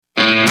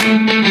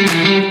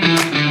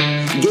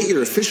Get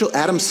your official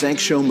Adam Sank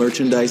Show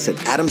merchandise at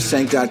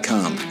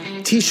adamsank.com.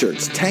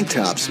 T-shirts, tank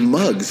tops,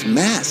 mugs,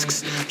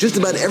 masks, just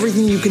about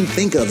everything you can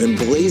think of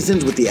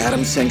emblazoned with the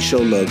Adam Sank Show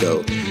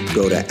logo.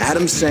 Go to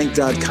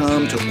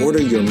adamsank.com to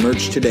order your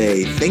merch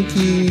today. Thank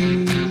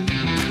you.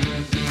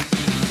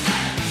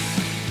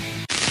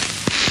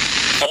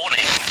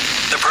 Warning.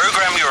 The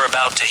program you're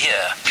about to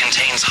hear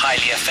contains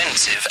highly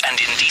offensive and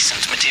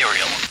indecent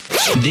material.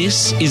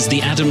 This is the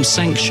Adam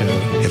Sank Show.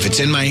 If it's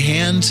in my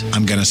hand,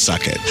 I'm gonna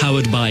suck it.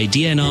 Powered by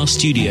DNR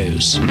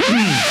Studios.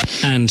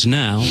 And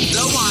now...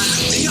 the one,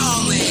 the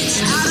only,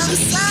 Adam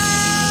Sank!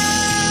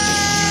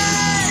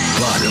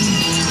 Bottom.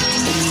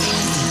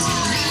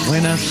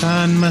 When I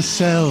find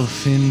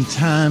myself in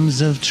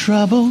times of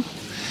trouble,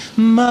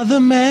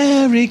 Mother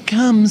Mary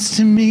comes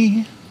to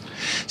me,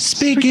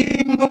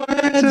 speaking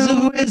words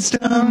of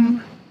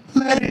wisdom.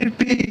 Let it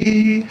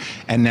be.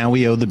 And now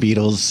we owe the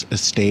Beatles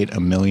estate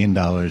 $1 million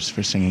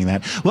for singing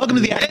that. Welcome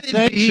to the Adam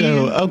Sank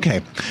Show.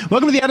 Okay.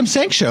 Welcome to the Adam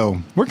Sank Show.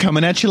 We're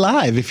coming at you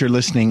live if you're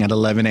listening at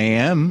 11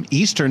 a.m.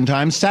 Eastern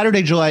Time,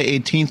 Saturday, July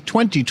 18th,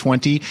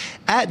 2020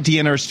 at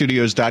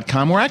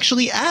dnrstudios.com. We're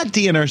actually at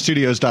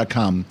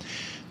dnrstudios.com,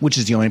 which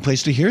is the only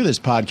place to hear this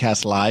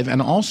podcast live,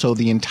 and also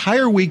the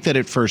entire week that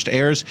it first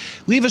airs.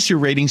 Leave us your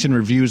ratings and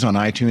reviews on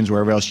iTunes,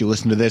 wherever else you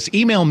listen to this.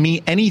 Email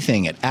me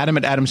anything at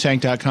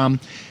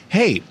adam@adamsank.com.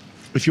 Hey,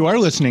 if you are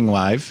listening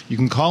live, you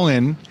can call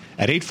in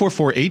at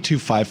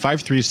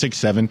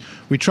 844-825-5367.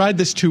 We tried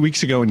this 2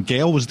 weeks ago, and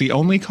Gail was the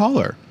only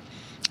caller.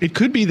 It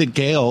could be that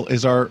Gail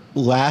is our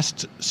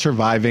last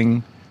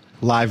surviving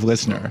live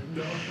listener.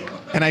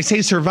 And I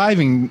say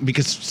surviving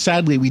because,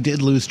 sadly, we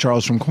did lose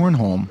Charles from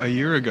Cornholm. A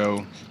year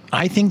ago.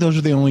 I think those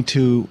are the only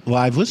two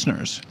live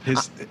listeners.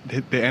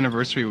 The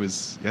anniversary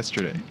was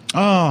yesterday.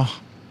 Oh,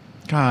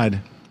 God.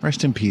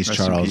 Rest in peace,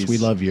 Charles. In peace. We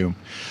love you.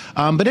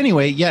 But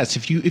anyway, yes,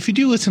 if you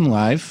do listen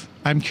live,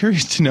 I'm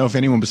curious to know if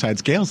anyone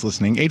besides Gail's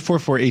listening.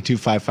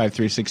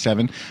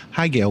 844-825-5367.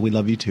 Hi, Gail. We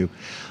love you, too.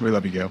 We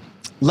love you, Gail.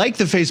 Like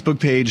the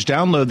Facebook page,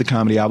 download the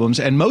comedy albums,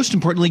 and most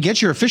importantly,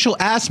 get your official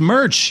ass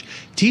merch.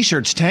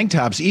 T-shirts, tank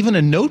tops, even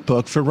a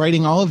notebook for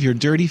writing all of your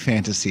dirty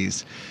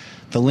fantasies.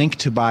 The link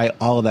to buy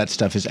all of that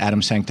stuff is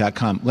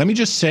adamsank.com. Let me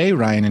just say,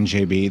 Ryan and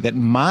JB, that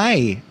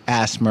my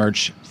ass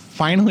merch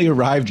finally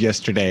arrived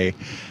yesterday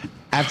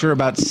after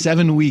about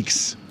 7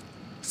 weeks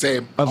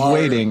of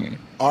waiting.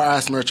 Our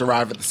ass merch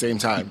arrived at the same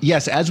time.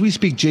 Yes, as we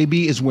speak,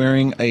 JB is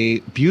wearing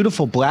a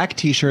beautiful black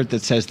T-shirt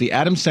that says, The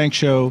Adam Sank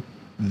Show,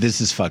 This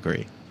is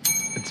Fuckery.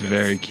 It's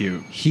very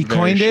cute. He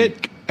coined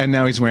it, and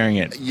now he's wearing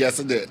it. Yes,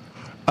 I did.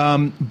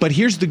 But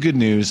here's the good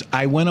news.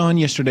 I went on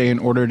yesterday and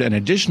ordered an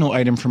additional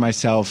item for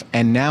myself,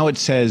 and now it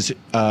says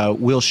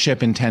we'll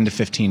ship in 10 to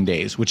 15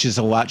 days, which is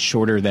a lot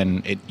shorter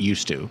than it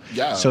used to.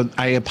 Yeah. So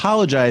I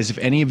apologize if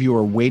any of you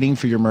are waiting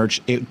for your merch.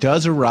 It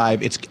does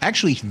arrive. It's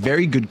actually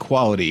very good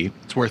quality.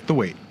 It's worth the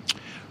wait.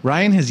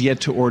 Ryan has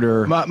yet to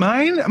order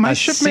my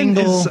shipment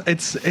is the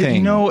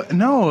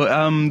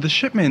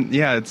shipment,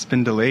 yeah, it's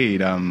been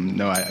delayed.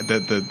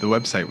 The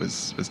website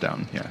was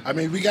down. Yeah. I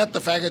mean, we got the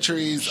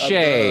faggotries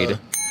Shade.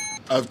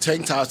 Of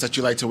tank tops that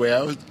you like to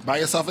wear. Buy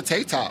yourself a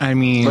tank top. I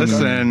mean,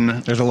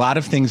 listen, there's a lot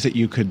of things that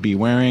you could be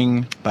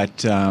wearing, but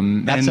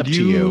that's up to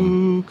you.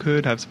 You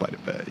could have supplied it,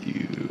 but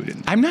you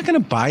didn't. I'm not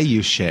going to buy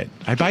you shit.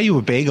 I buy you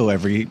a bagel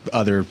every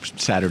other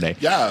Saturday.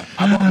 Yeah,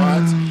 I bought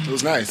mine. It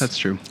was nice. That's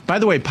true. By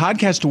the way,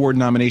 Podcast Award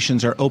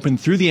nominations are open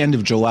through the end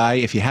of July.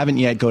 If you haven't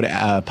yet, go to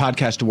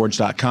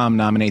podcastawards.com,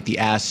 nominate the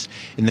ass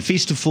in the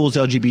Feast of Fools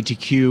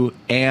LGBTQ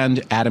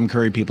and Adam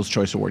Curry People's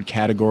Choice Award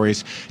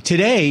categories.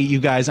 Today, you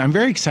guys, I'm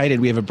very excited.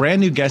 We have a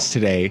brand new guest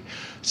today,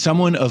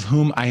 someone of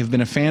whom I have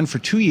been a fan for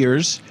 2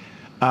 years.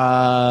 He's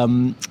a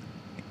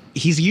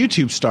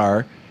YouTube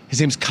star. His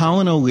name's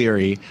Colin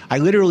O'Leary. I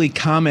literally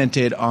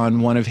commented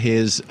on one of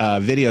his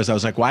videos. I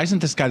was like, why isn't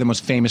this guy the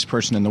most famous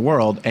person in the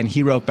world? And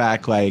he wrote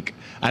back like,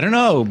 I don't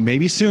know,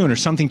 maybe soon or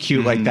something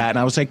cute like that. And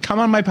I was like, come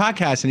on my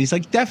podcast. And he's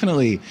like,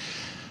 definitely.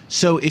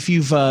 So if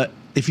you've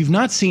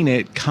not seen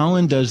it,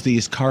 Colin does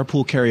these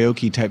carpool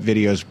karaoke type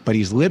videos, but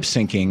he's lip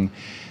syncing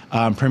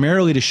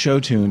primarily to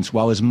show tunes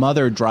while his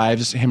mother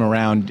drives him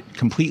around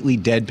completely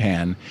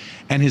deadpan.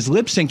 And his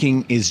lip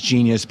syncing is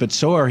genius, but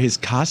so are his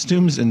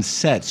costumes and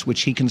sets,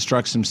 which he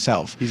constructs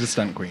himself. He's a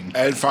stunt queen.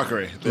 And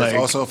fuckery. There's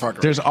also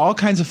fuckery. There's all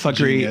kinds of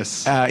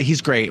fuckery.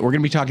 He's great. We're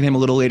going to be talking to him a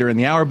little later in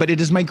the hour, but it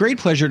is my great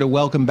pleasure to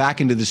welcome back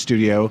into the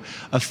studio,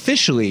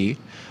 officially,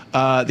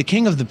 the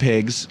king of the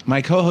pigs,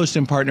 my co-host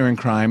and partner in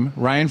crime,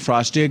 Ryan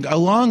Frostig,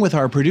 along with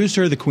our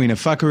producer, the queen of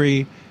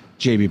fuckery,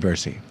 JB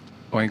Bursey.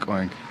 Oink,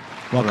 oink.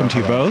 Welcome to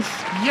you both.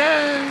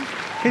 Yay!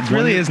 It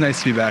really is nice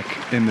to be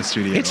back in the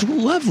studio. It's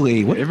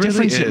lovely. What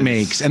difference it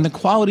makes. And the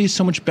quality is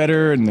so much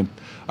better, and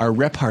our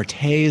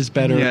repartee is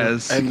better.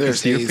 Yes. And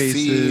there's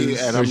AC,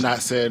 and I'm not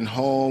sitting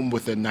home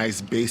with a nice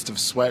baste of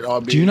sweat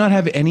all day. Do you not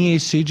have any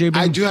AC, JB?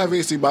 I do have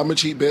AC, but I'm a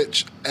cheap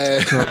bitch.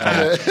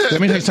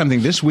 Let me tell you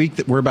something. This week,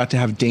 that we're about to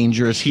have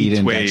dangerous heat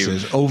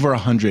indexes. Over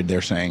 100,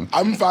 they're saying.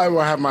 I'm fine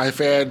when I have my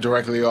fan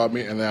directly on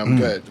me, and then I'm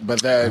good.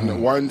 But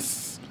then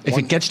once... If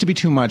it gets to be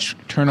too much,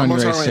 turn on your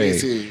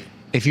AC.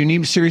 If you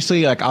need,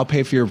 seriously, like, I'll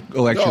pay for your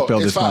electric bill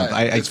this month.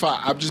 It's fine.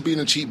 I'm just being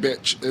a cheap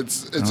bitch.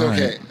 It's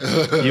okay.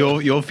 Right.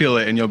 You'll feel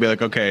it, and you'll be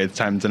like, okay, it's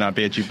time to not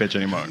be a cheap bitch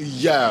anymore.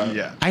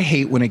 Yeah. I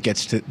hate when it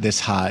gets to this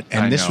hot.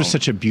 And this was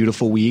such a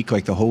beautiful week.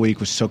 Like, the whole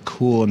week was so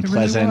cool and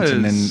pleasant. Really was.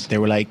 And then they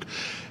were like,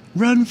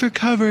 run for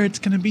cover. It's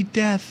going to be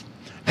death.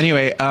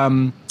 Anyway,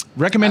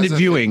 recommended As a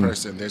viewing. thick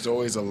person, there's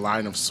always a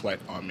line of sweat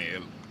on me,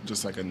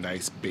 just like a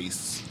nice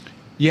base.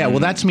 Yeah, well,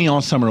 that's me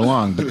all summer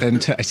long. But then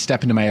I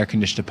step into my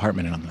air-conditioned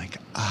apartment, and I'm like,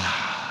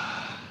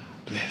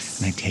 bliss.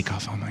 And I take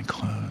off all my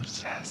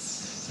clothes.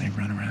 Yes. And I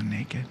run around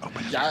naked.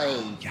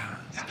 Yeah.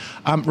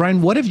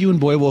 Ryan, what have you and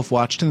Boy Wolf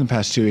watched in the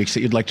past 2 weeks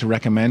that you'd like to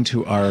recommend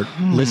to our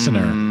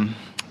listener?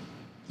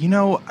 You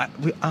know,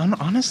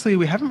 honestly,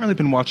 we haven't really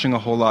been watching a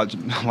lot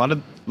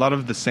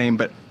of the same.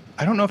 But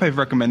I don't know if I've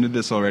recommended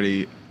this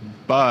already.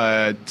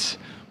 But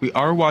we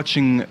are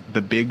watching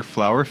The Big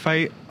Flower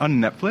Fight on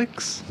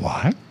Netflix.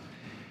 What?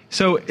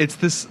 So it's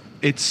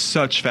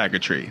such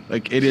faggotry.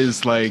 Like, it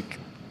is like,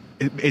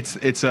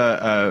 it's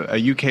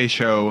a UK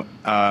show,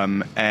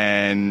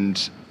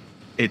 and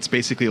it's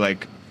basically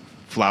like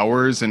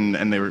flowers,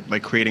 and they were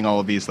like creating all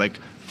of these like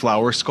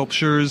flower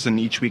sculptures, and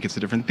each week it's a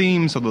different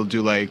theme. So they'll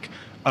do like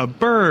a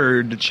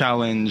bird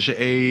challenge,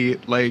 a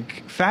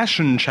like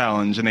fashion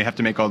challenge, and they have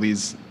to make all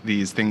these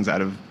things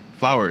out of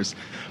flowers.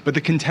 But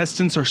the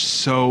contestants are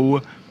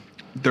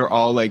they're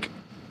all like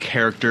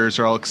characters,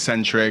 are all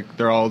eccentric,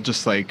 they're all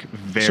just like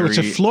very. So it's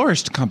a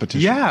florist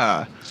competition.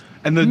 Yeah.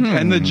 And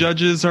the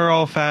judges are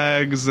all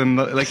fags, and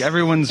like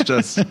everyone's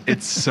just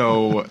it's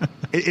so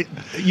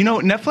you know,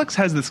 Netflix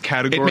has this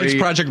category. It makes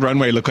Project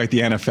Runway look like the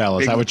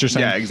NFL. Is that what you're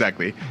saying? Yeah,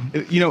 exactly.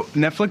 You know,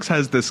 Netflix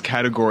has this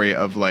category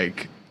of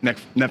like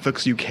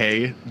Netflix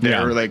UK.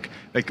 They're like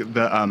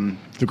the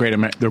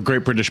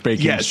Great British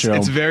Baking Show. Yes,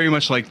 it's very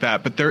much like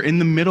that. But they're in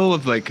the middle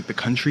of like the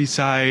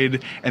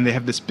countryside, and they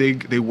have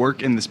they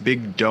work in this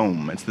big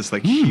dome. It's this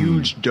like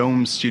huge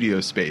dome studio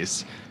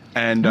space.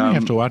 And I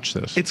have to watch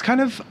this. It's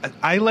kind of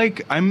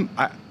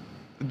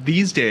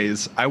these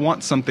days I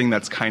want something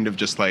that's kind of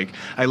just like,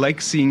 I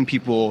like seeing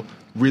people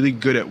really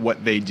good at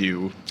what they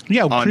do.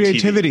 Yeah, on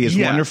creativity TV. is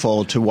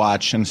wonderful to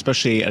watch, and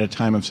especially at a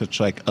time of such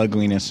like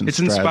ugliness and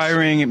stress. It's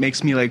inspiring. It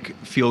makes me like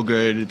feel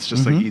good. It's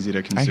just like easy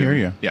to consume. I hear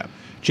you. Yeah.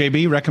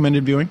 JB,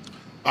 recommended viewing?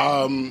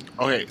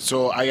 Okay,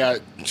 so I got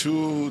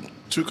two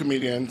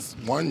comedians.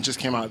 One just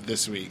came out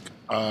this week.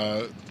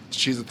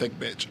 She's a thick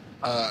bitch.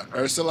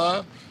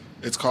 Ursula.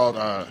 It's called,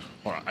 hold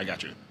on, I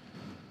got you.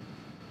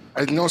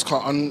 I know it's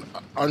called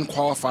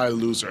Unqualified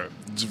Loser.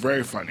 It's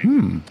very funny.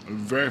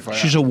 Very funny.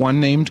 She's a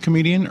one-named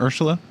comedian,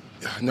 Ursula?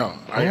 No.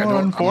 I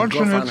don't.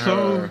 Unfortunate,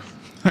 so.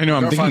 I know,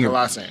 I'm thinking find her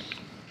last name.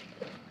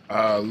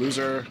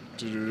 Loser.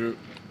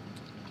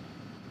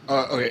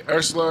 Okay,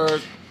 Ursula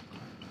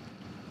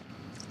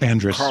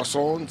Andress.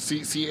 Carlson.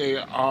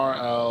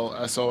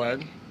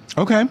 Carlson.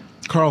 Okay,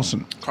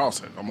 Carlson.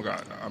 Oh my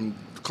God. I'm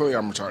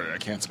retarded. I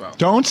can't spell.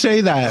 Don't say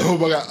that. Oh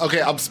my God.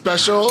 Okay, I'm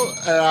special,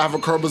 and I have a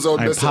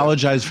chromosome missing. I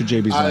apologize for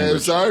JB's language. I am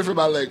sorry for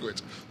my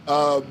language.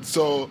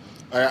 So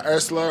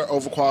Ursula,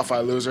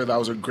 Overqualified Loser. That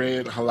was a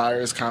great,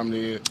 hilarious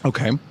comedy.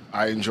 Okay.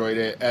 I enjoyed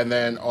it. And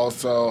then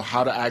also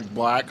How to Act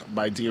Black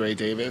by D. Ray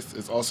Davis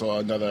is also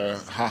another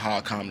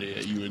haha comedy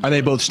that you would. Are they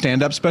both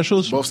stand-up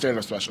specials? Both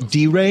stand-up specials.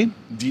 D. Ray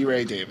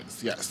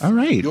Davis, yes. All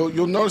right.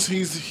 You'll notice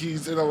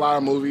he's in a lot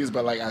of movies,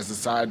 but like as a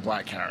side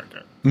black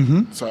character.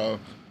 Mm-hmm. So.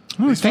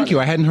 Oh, thank you.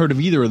 I hadn't heard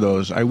of either of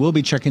those. I will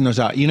be checking those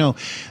out. You know,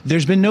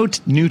 there's been no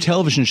new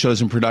television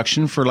shows in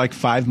production for like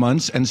 5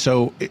 months, and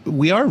so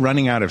we are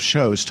running out of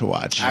shows to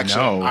watch.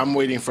 Actually, I'm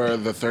waiting for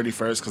the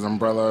 31st because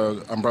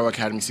Umbrella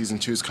Academy Season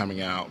 2 is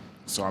coming out,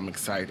 so I'm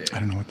excited. I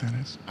don't know what that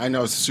is. I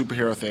know it's a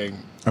superhero thing.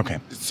 Okay.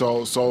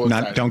 So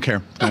excited. Don't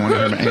care. Don't want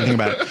to hear anything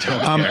about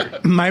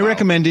it. My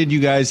recommended, you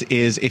guys,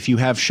 is if you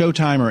have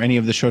Showtime or any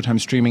of the Showtime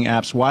streaming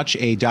apps, watch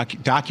a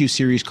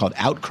docu-series called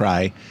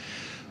Outcry,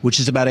 which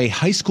is about a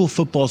high school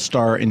football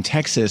star in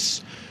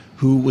Texas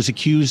who was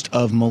accused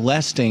of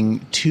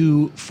molesting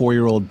 2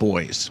 4-year-old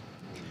boys.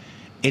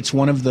 It's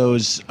one of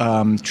those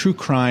true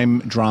crime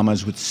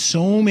dramas with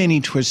so many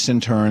twists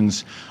and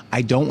turns.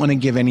 I don't want to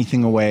give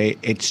anything away.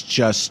 It's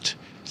just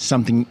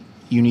something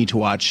you need to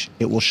watch.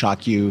 It will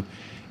shock you,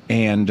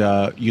 and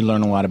you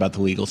learn a lot about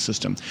the legal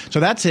system. So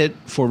that's it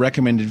for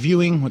recommended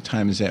viewing. What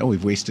time is it? Oh,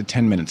 we've wasted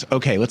 10 minutes.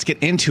 Okay, let's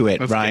get into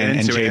it, Ryan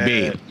and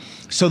JB.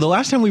 So the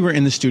last time we were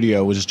in the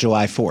studio was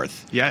July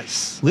 4th.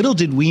 Yes. Little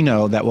did we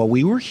know that while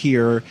we were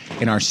here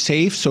in our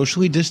safe,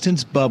 socially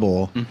distanced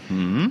bubble,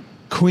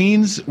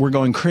 Queens were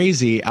going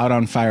crazy out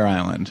on Fire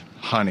Island.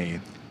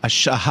 Honey. A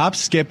hop,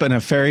 skip, and a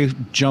ferry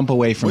jump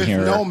away from here.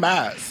 With no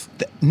mask.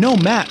 No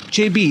mask.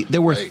 JB,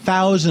 there were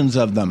thousands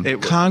of them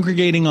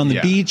congregating on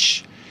the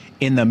beach,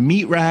 in the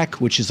meat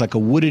rack, which is like a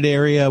wooded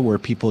area where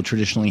people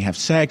traditionally have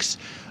sex.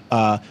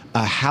 A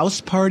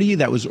house party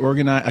that was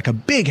organized, like a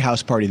big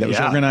house party that was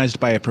organized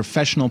by a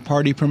professional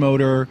party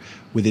promoter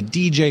with a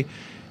DJ.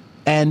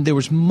 And there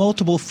was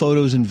multiple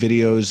photos and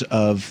videos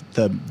of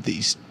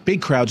these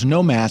big crowds,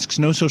 no masks,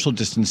 no social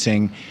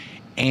distancing.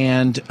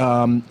 And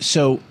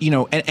so,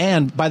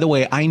 and by the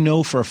way, I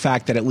know for a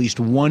fact that at least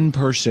one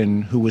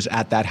person who was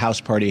at that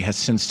house party has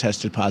since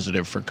tested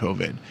positive for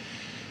COVID.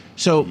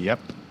 So Yep.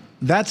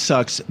 that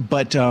sucks.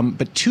 But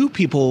two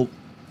people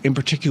in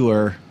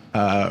particular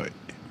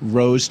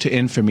rose to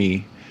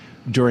infamy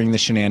during the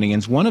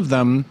shenanigans. One of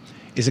them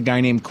is a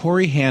guy named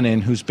Corey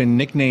Hannon, who's been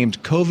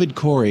nicknamed COVID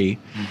Corey,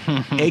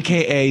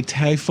 a.k.a.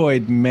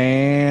 Typhoid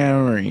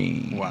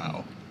Mary.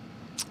 Wow.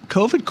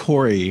 COVID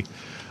Corey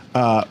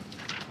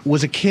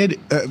was a kid.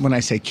 When I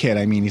say kid,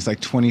 I mean he's like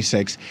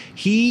 26.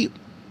 He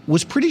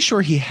was pretty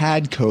sure he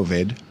had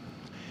COVID.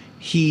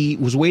 He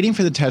was waiting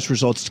for the test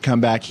results to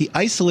come back. He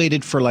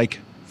isolated for like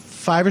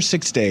 5 or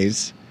 6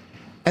 days,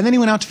 and then he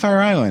went out to Fire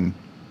Island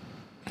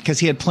because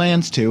he had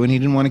plans to, and he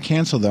didn't want to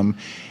cancel them.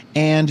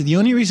 And the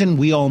only reason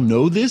we all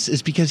know this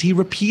is because he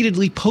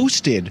repeatedly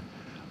posted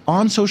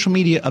on social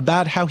media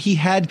about how he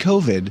had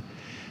COVID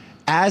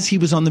as he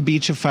was on the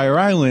beach of Fire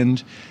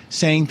Island,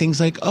 saying things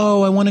like,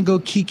 oh, I want to go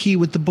kiki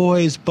with the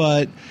boys,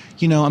 but,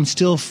 I'm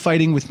still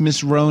fighting with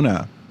Miss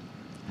Rona.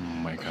 Oh,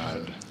 my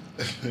God.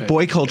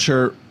 Boy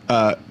culture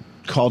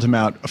called him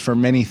out for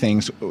many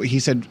things. He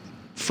said,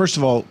 first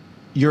of all,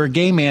 you're a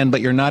gay man, but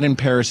you're not in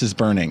Paris is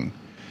Burning.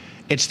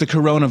 It's the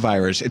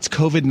coronavirus. It's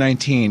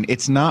COVID-19.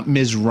 It's not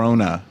Ms.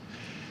 Rona.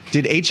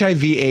 Did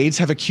HIV/AIDS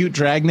have a cute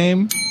drag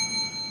name?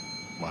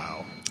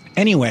 Wow.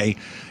 Anyway,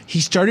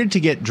 he started to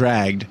get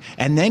dragged,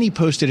 and then he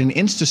posted an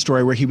Insta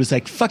story where he was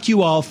like, fuck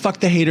you all, fuck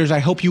the haters, I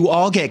hope you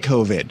all get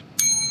COVID.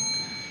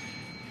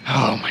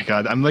 Oh, my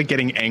God. I'm like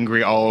getting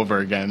angry all over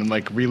again. I'm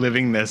like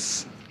reliving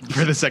this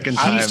for the second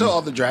time. I'm still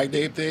on the drag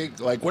name thing.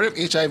 Like, what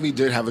if HIV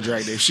did have a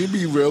drag name? She'd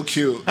be real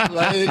cute.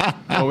 Like,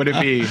 What would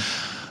it be?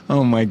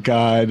 Oh, my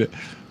God.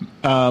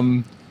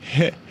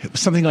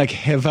 Something like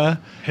Hiva.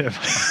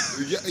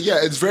 yeah,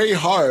 it's very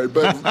hard,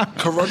 but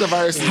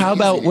coronavirus is How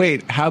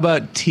easy.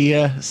 about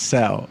Tia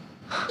Cell?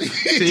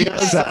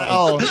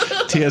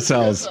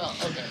 TSLs.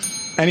 Okay.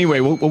 Anyway,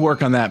 we'll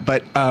work on that.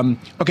 But,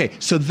 okay,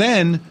 so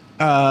then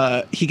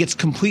he gets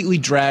completely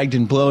dragged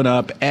and blown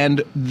up,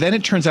 and then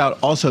it turns out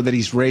also that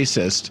he's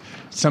racist.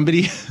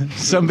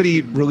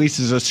 Somebody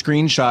releases a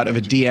screenshot of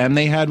a DM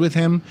they had with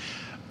him.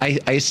 I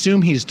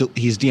assume he's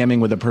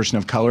DMing with a person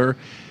of color.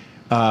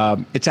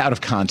 It's out of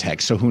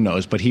context, so who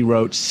knows? But he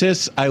wrote,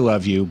 sis, I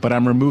love you, but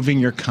I'm removing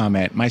your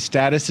comment. My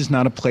status is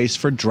not a place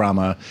for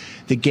drama.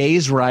 The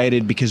gays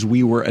rioted because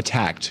we were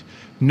attacked.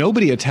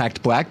 Nobody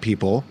attacked black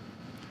people.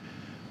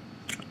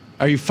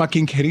 Are you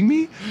fucking kidding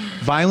me?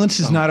 Violence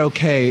is not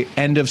okay.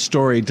 End of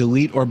story.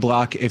 Delete or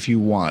block if you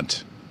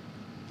want.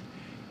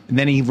 And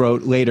then he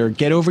wrote later,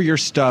 get over your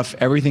stuff.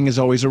 Everything is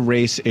always a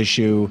race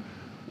issue.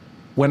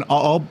 When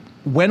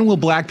will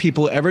black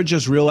people ever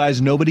just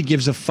realize nobody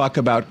gives a fuck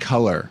about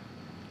color?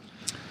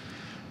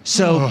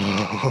 So,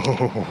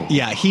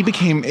 yeah, he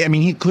became,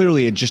 he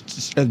clearly had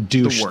just a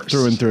douche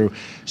through and through.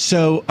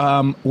 So,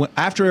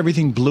 after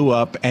everything blew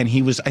up and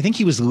I think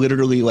he was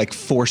literally like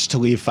forced to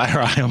leave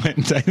Fire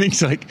Island. I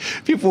think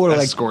people were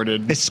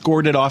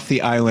escorted off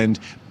the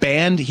island,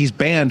 he's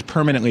banned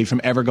permanently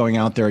from ever going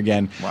out there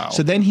again. Wow.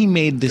 So then he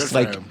made this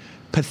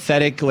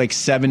pathetic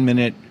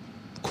 7-minute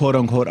quote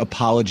unquote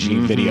apology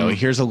video.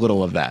 Here's a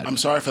little of that. I'm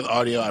sorry for the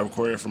audio. I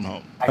recorded it from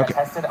home. I got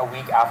tested a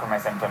week after my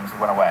symptoms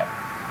went away.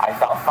 I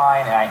felt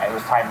fine, and it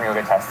was time for me to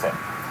get tested.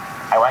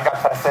 I went and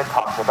got tested,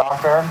 talked to the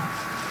doctor.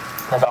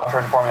 The doctor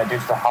informed me that due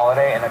to the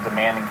holiday and the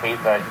demand in the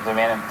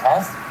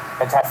test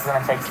is going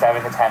to take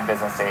 7 to 10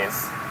 business days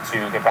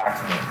to get back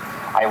to me.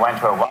 I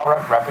went to a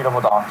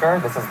reputable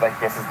doctor. This is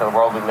the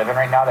world we live in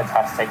right now. The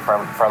tests take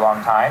for a long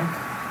time.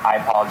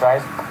 I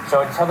apologize. So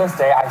until this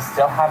day, I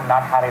still have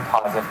not had a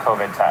positive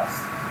COVID test.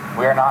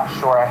 We are not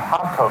sure I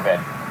have COVID.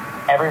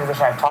 Every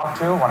physician I've talked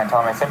to, when I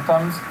tell them my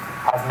symptoms,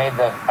 has made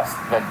the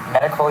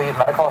medical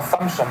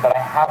assumption that I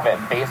have it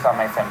based on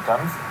my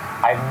symptoms.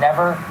 I've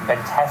never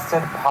been tested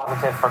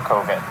positive for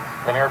COVID.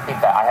 Let me repeat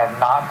that. I have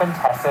not been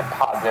tested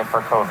positive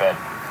for COVID.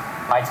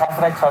 My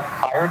test that I took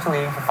prior to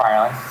leaving for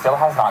Fire Island still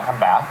has not come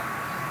back.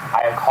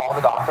 I have called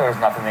the doctor. There's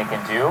nothing they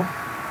can do.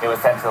 It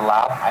was sent to the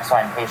lab, so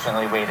I'm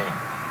patiently waiting.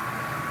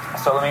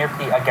 So let me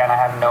repeat again, I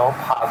have no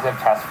positive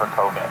test for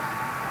COVID.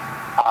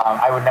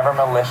 I would never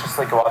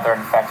maliciously go out there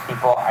and infect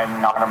people.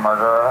 I'm not a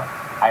murderer.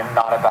 I'm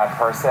not a bad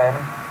person.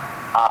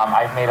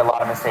 I've made a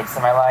lot of mistakes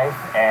in my life,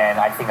 and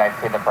I think I've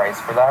paid the price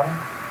for them.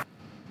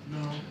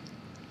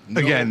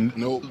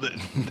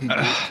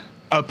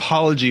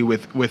 Apology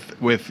with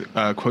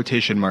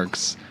quotation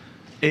marks.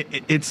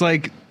 It's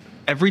like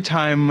every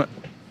time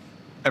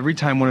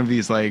one of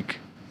these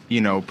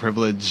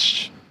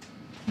privileged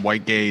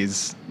white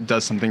gays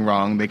does something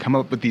wrong, they come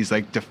up with these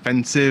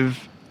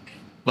defensive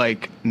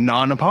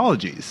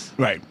non-apologies.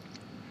 Right.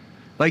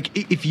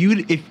 If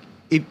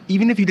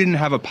even if you didn't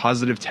have a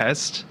positive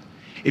test,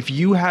 if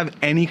you have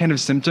any kind of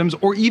symptoms,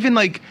 or even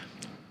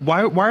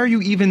why are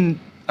you even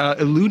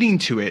alluding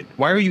to it?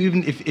 Why are you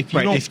even if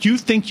you don't? If you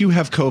think you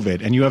have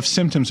COVID and you have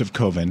symptoms of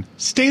COVID,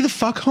 stay the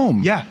fuck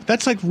home. Yeah,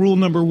 that's rule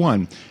number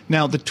one.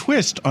 Now the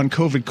twist on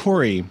COVID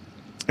Corey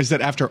is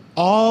that after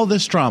all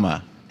this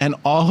drama and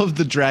all of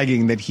the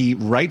dragging that he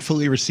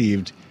rightfully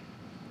received,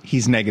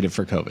 he's negative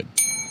for COVID.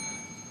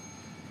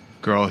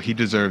 Girl, he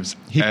deserves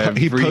He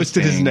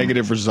posted his everything.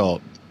 negative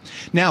result.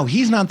 Now,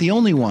 he's not the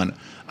only one.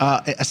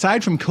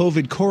 Aside from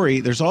COVID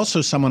Corey, there's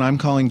also someone I'm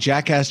calling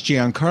Jackass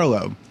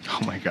Giancarlo.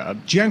 Oh, my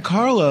God.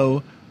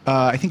 Giancarlo,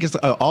 I think is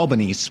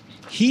Albanese.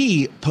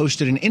 He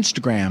posted an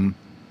Instagram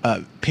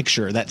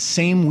picture that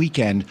same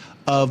weekend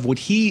of what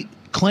he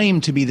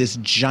claimed to be this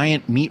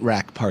giant meat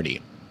rack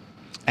party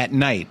at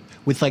night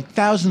with like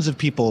thousands of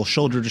people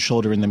shoulder to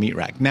shoulder in the meat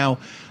rack. Now,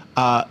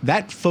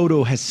 that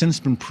photo has since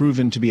been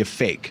proven to be a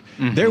fake.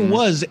 Mm-hmm. There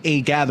was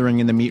a gathering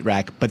in the meat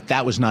rack, but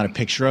that was not a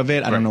picture of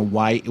it. I don't know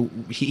why.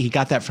 He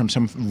got that from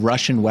some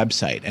Russian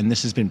website, and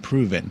this has been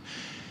proven.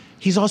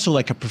 He's also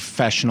like a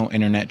professional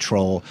internet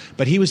troll,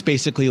 but he was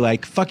basically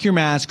like, fuck your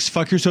masks,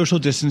 fuck your social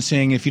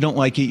distancing. If you don't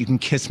like it, you can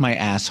kiss my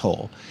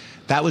asshole.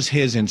 That was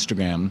his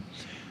Instagram.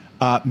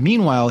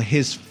 Meanwhile,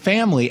 his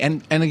family,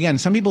 and again,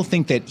 some people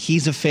think that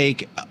he's a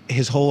fake,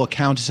 his whole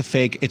account is a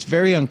fake. It's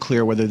very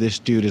unclear whether this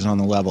dude is on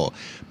the level.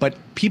 But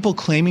people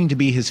claiming to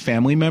be his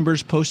family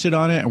members posted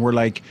on it and were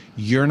like,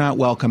 you're not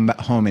welcome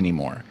home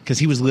anymore. Because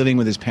he was living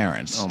with his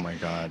parents. Oh, my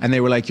God. And they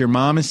were like, your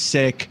mom is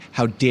sick.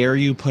 How dare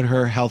you put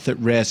her health at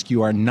risk?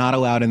 You are not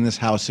allowed in this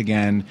house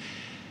again.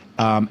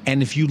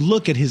 And if you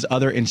look at his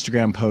other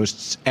Instagram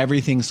posts,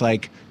 everything's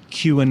like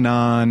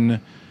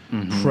QAnon,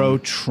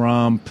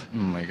 pro-Trump. Oh,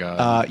 my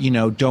God.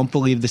 Don't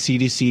believe the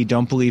CDC,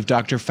 don't believe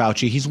Dr.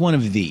 Fauci. He's one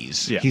of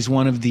these. Yeah. He's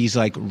one of these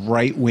like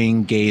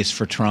right-wing gays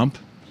for Trump.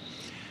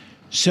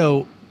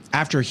 So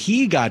after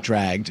he got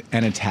dragged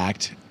and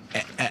attacked,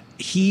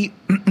 he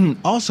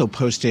also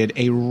posted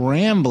a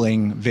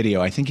rambling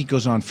video. I think he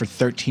goes on for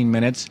 13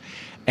 minutes.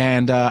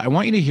 And I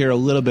want you to hear a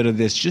little bit of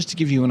this just to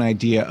give you an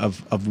idea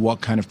of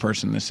what kind of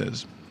person this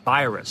is.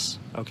 Virus,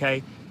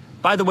 okay?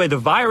 By the way, the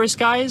virus,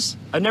 guys,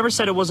 I never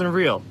said it wasn't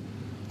real.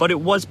 But it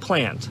was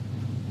planned.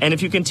 And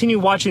if you continue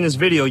watching this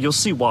video, you'll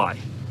see why.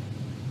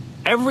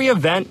 Every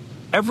event,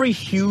 every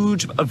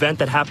huge event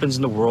that happens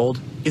in the world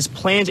is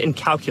planned and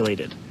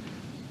calculated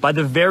by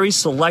the very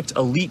select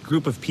elite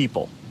group of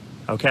people,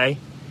 okay?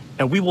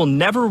 And we will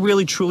never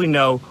really truly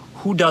know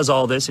who does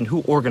all this and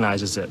who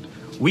organizes it.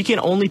 We can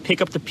only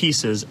pick up the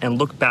pieces and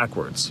look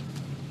backwards.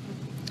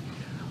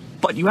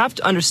 But you have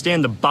to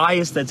understand the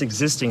bias that's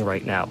existing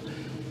right now.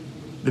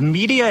 The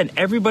media and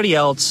everybody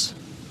else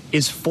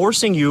is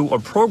forcing you or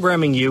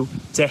programming you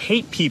to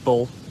hate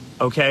people,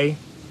 okay,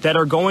 that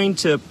are going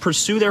to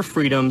pursue their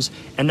freedoms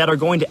and that are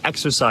going to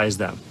exercise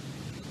them.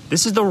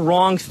 This is the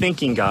wrong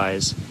thinking,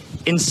 guys.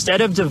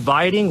 Instead of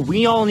dividing,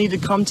 we all need to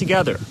come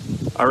together,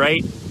 all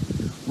right?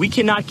 We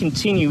cannot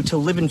continue to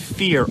live in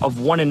fear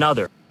of one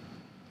another.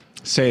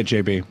 Say it,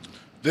 JB.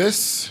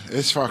 This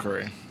is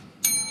fuckery.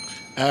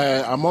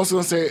 And I'm also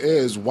going to say it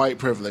is white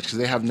privilege because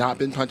they have not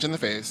been punched in the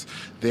face.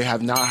 They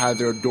have not had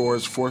their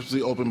doors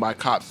forcibly opened by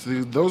cops.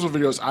 Those are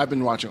videos I've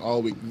been watching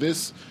all week.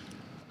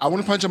 I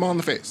want to punch them all in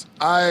the face.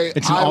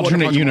 It's an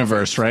alternate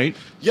universe, right?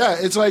 Yeah,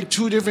 it's like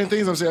two different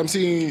things. I'm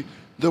seeing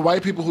the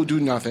white people who do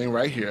nothing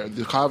right here.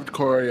 The COVID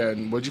Corey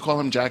and what'd you call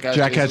him? Jackass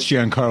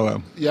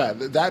Giancarlo. Yeah,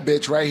 that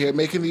bitch right here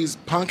making these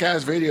punk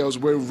ass videos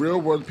where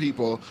real world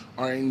people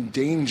are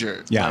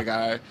endangered. Yeah. My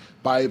guy.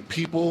 By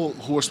people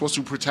who are supposed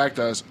to protect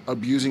us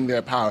abusing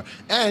their power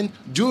and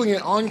doing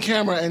it on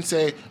camera and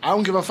say, I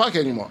don't give a fuck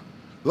anymore.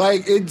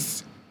 Like,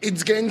 it's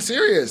getting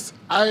serious.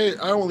 I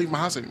don't want to leave my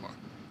house anymore.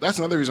 That's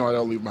another reason why I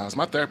don't leave my house.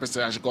 My therapist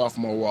said I should go off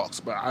more walks,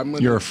 but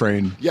You're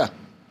afraid. Yeah.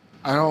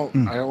 I don't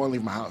want to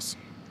leave my house.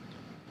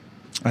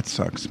 That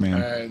sucks,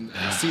 man. And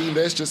seeing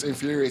this just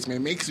infuriates me.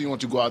 It makes me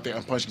want to go out there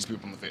and punch these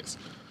people in the face.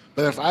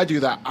 But if I do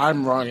that,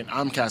 I'm wrong and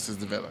I'm cast as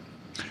the villain.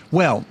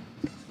 Well,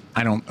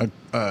 I don't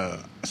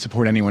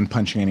support anyone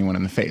punching anyone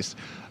in the face,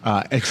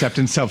 except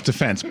in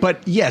self-defense.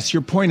 But yes,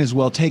 your point is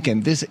well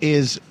taken. This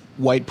is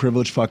white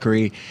privilege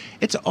fuckery.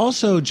 It's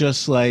also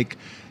just like,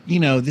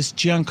 this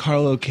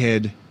Giancarlo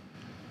kid,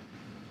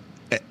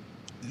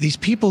 these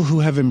people who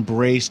have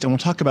embraced, and we'll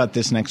talk about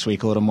this next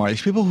week a little more,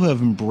 these people who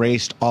have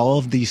embraced all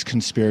of these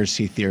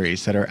conspiracy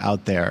theories that are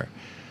out there,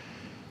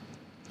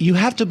 you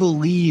have to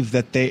believe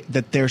that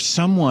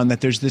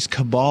there's this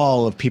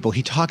cabal of people.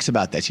 He talks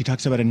about this. He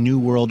talks about a new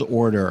world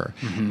order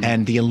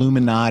and the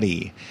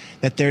Illuminati,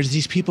 that there's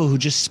these people who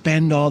just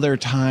spend all their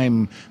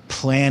time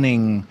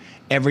planning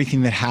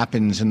everything that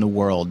happens in the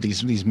world.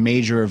 These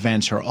major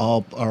events are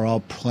all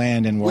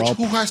planned, and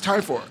who has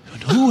time for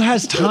it? Who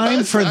has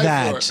time for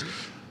that?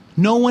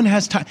 No one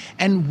has time.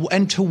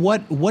 And to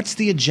what's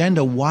the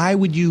agenda? Why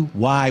would you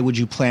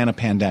plan a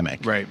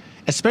pandemic? Right.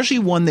 Especially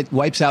one that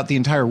wipes out the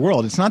entire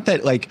world. It's not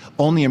that like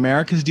only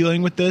America's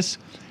dealing with this.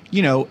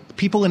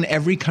 People in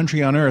every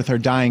country on earth are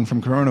dying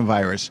from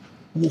coronavirus.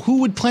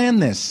 Who would plan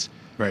this?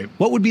 Right.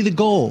 What would be the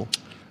goal?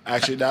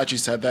 Actually, now that you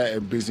said that,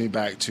 it brings me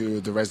back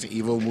to the Resident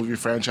Evil movie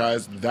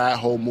franchise. That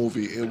whole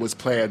movie, it was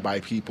planned by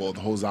people,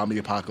 the whole zombie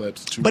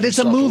apocalypse. But it's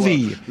a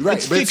movie. Right,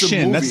 it's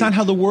fiction. That's not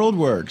how the world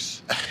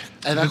works.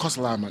 And that costs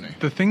a lot of money.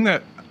 The thing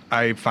that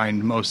I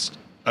find most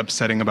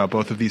upsetting about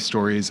both of these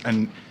stories,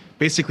 and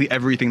basically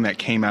everything that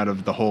came out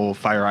of the whole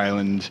Fire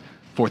Island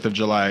 4th of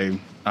July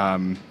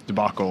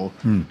debacle.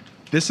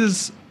 This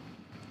is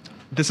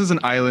an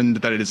island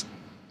that is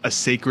a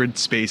sacred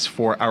space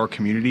for our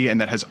community and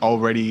that has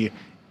already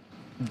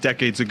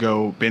decades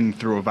ago been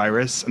through a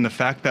virus. And the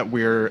fact that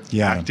we're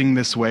acting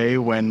this way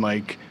when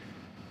like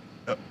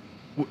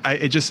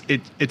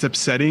it's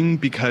upsetting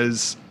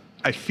because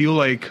I feel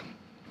like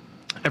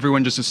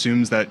everyone just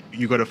assumes that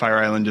you go to Fire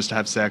Island just to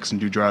have sex and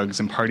do drugs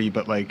and party,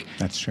 but like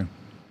that's true.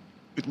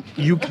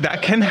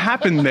 That can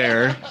happen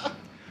there,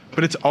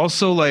 but it's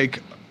also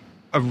like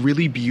a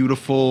really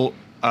beautiful.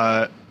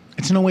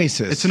 It's an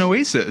oasis. It's an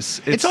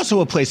oasis. It's also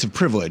a place of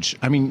privilege.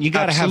 I mean, you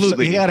gotta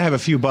have a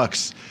few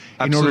bucks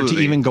in order to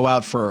even go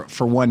out for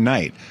one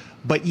night.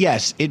 But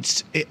yes,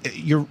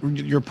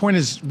 your point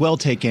is well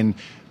taken.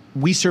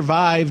 We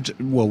survived.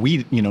 Well,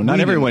 not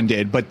everyone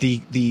did, but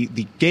the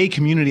gay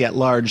community at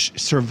large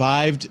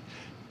survived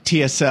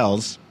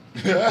TSLs,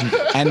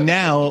 and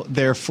now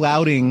they're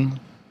flouting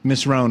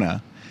Miss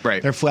Rona.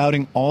 Right. They're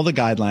flouting all the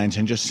guidelines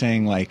and just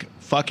saying like,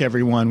 fuck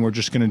everyone, we're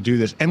just going to do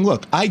this. And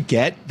look, I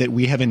get that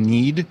we have a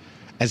need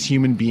as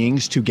human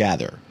beings to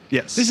gather.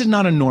 Yes. This is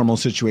not a normal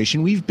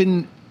situation. We've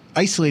been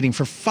isolating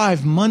for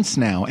 5 months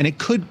now, and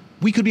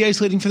we could be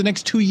isolating for the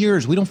next 2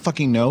 years. We don't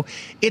fucking know.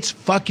 It's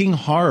fucking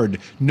hard.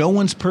 No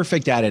one's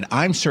perfect at it.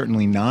 I'm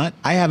certainly not.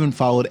 I haven't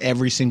followed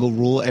every single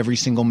rule, every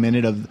single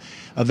minute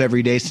of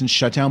every day since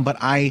shutdown, but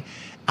I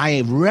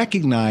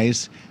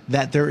recognize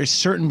that there is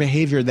certain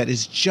behavior that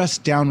is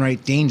just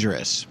downright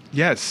dangerous.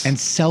 Yes. And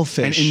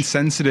selfish. And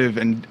insensitive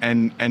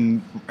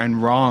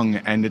and wrong.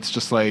 And it's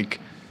just like,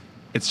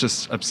 it's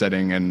just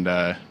upsetting. And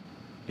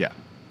yeah.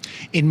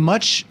 In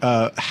much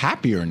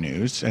happier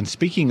news, and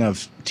speaking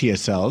of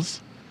TSLs,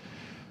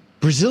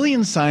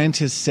 Brazilian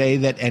scientists say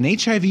that an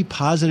HIV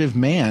positive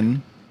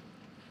man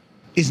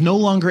is no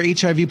longer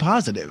HIV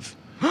positive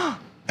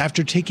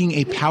after taking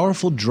a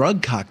powerful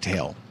drug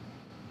cocktail.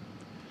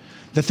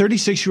 The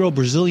 36-year-old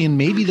Brazilian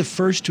may be the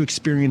first to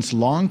experience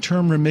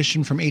long-term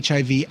remission from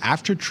HIV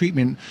after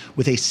treatment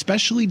with a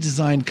specially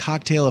designed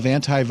cocktail of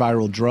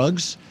antiviral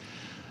drugs.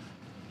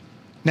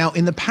 Now,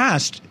 in the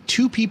past,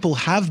 2 people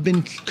have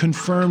been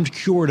confirmed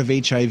cured of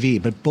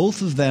HIV, but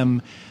both of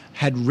them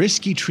had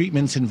risky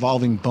treatments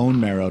involving bone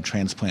marrow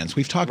transplants.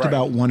 We've talked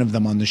about one of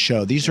them on the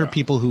show. These are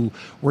people who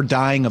were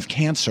dying of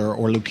cancer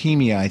or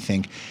leukemia, I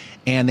think,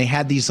 and they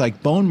had these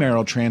like bone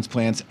marrow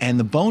transplants, and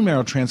the bone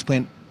marrow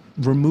transplant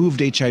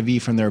removed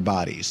HIV from their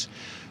bodies.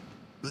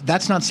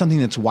 That's not something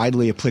that's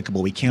widely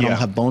applicable. We can't all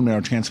have bone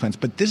marrow transplants,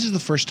 but this is the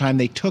first time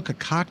they took a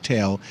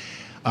cocktail.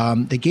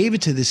 They gave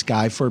it to this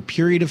guy for a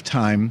period of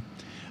time,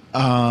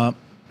 and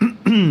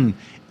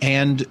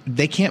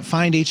they can't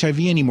find HIV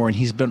anymore, and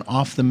he's been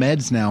off the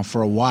meds now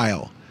for a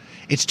while.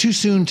 It's too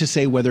soon to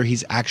say whether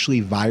he's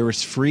actually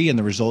virus-free, and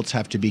the results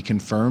have to be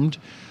confirmed.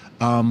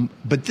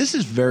 But this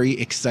is very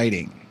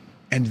exciting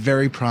and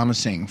very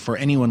promising for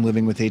anyone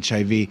living with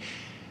HIV.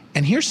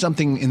 And here's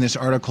something in this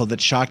article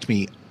that shocked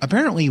me.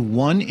 Apparently,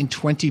 1 in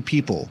 20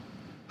 people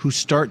who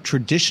start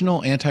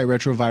traditional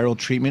antiretroviral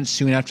treatment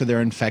soon after they're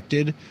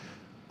infected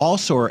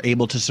also are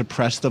able to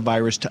suppress the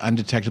virus to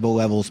undetectable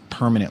levels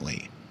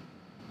permanently.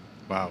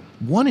 Wow.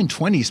 1 in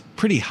 20 is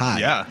pretty high.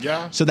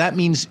 Yeah. So that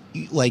means,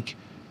 like,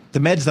 the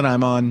meds that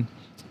I'm on,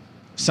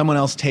 someone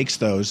else takes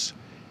those,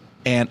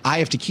 and I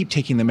have to keep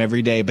taking them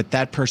every day, but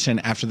that person,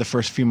 after the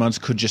first few months,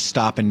 could just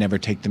stop and never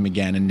take them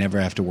again and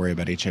never have to worry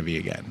about HIV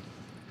again.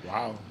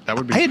 Wow. That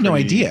would be I had no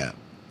idea.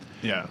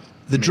 Yeah.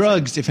 The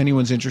drugs, if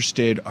anyone's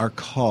interested, are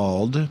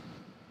called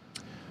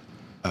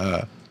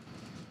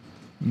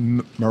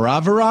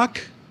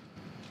Maraviroc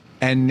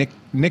and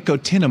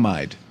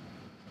nicotinamide.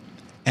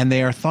 And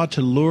they are thought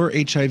to lure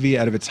HIV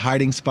out of its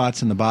hiding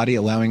spots in the body,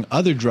 allowing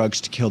other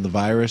drugs to kill the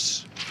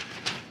virus.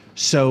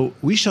 So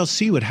we shall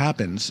see what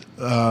happens.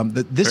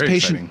 This Very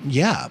patient,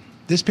 exciting.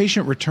 this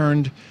patient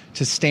returned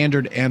to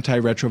standard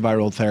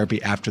antiretroviral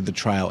therapy after the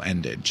trial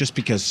ended, just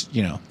because,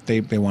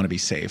 they want to be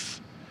safe.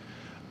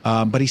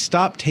 But he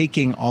stopped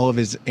taking all of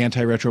his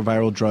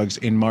antiretroviral drugs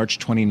in March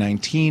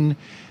 2019.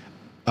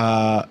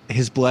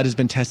 His blood has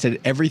been tested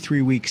every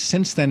 3 weeks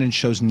since then and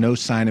shows no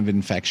sign of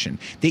infection.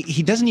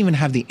 He doesn't even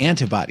have the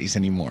antibodies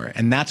anymore,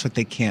 and that's what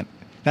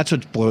that's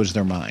what blows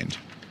their mind.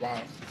 Wow.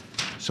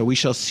 So we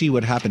shall see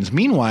what happens.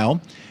 Meanwhile,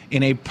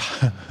 in a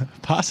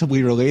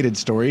possibly related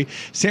story,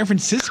 San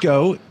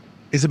Francisco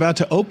is about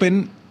to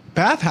open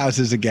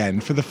bathhouses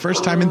again for the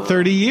first time in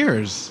 30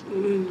 years.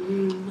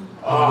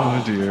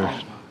 Oh, dear.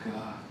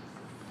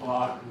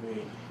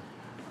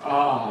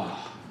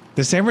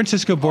 The San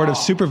Francisco Board of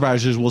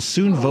Supervisors will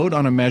soon vote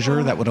on a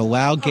measure that would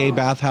allow gay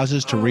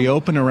bathhouses to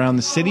reopen around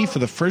the city for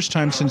the first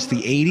time since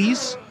the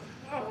 80s.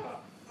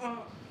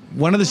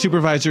 One of the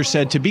supervisors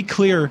said, to be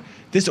clear,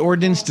 this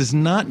ordinance does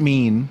not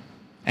mean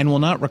and will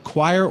not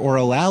require or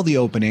allow the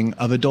opening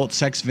of adult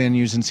sex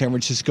venues in San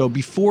Francisco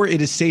before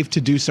it is safe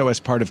to do so as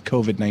part of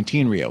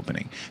COVID-19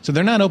 reopening. So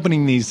they're not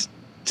opening these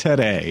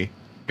today.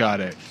 Got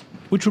it.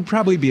 Which would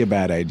probably be a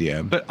bad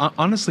idea. But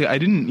honestly, I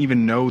didn't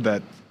even know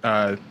that.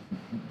 I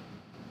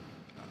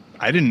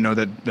didn't know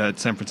that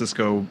San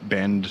Francisco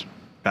banned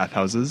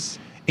bathhouses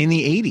in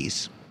the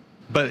 80s.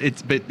 But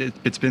it's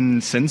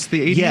been since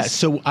the 80s? Yeah,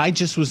 so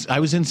I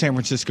was in San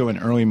Francisco in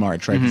early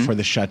March, right before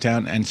the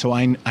shutdown, and so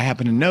I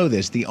happen to know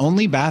this. The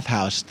only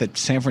bathhouse that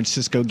San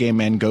Francisco gay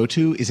men go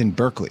to is in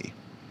Berkeley.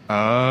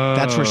 Oh.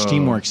 That's where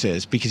Steamworks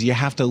is, because you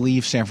have to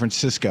leave San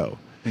Francisco.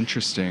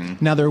 Interesting.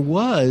 Now, there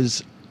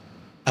was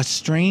a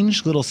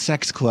strange little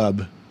sex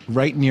club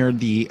right near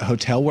the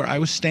hotel where I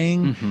was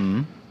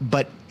staying,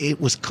 but it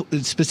was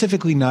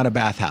specifically not a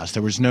bathhouse.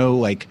 There was no,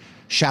 like,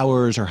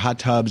 showers or hot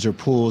tubs or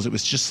pools. It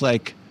was just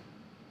like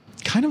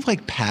kind of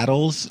like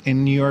Paddles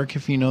in New York,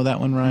 if you know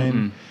that one,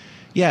 Ryan.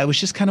 Yeah, it was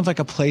just kind of like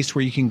a place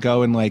where you can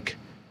go and like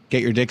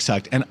get your dick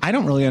sucked. And I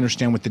don't really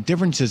understand what the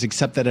difference is,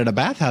 except that at a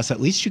bathhouse, at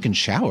least you can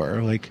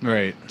shower. Like,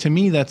 right. To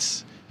me,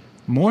 that's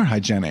more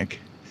hygienic.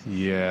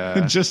 Yeah.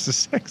 Than just a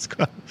sex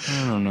club.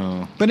 I don't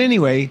know. But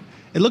anyway,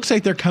 it looks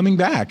like they're coming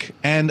back.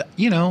 And,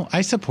 you know,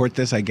 I support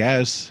this, I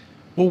guess.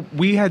 Well,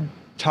 we had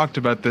talked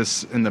about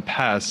this in the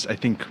past, I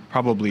think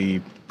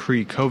probably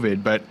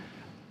pre-COVID, but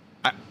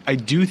I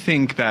do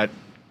think that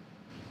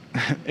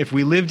if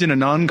we lived in a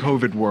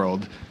non-COVID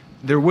world,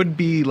 there would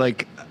be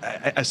like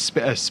a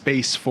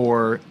space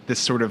for this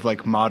sort of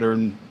like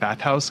modern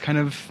bathhouse kind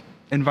of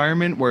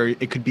environment where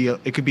it could be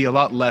a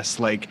lot less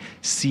like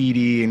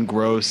seedy and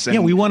gross. And,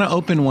 yeah, we want to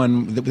open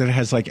one that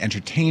has like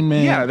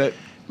entertainment. Yeah, that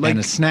like and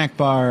a snack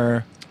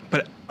bar.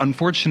 But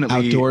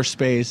unfortunately, outdoor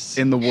space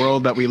in the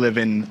world that we live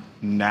in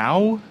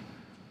now.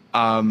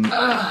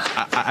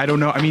 I don't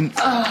know. I mean,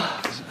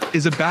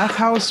 is a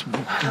bathhouse,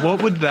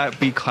 what would that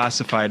be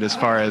classified as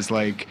far as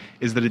like,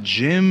 is it a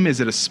gym? Is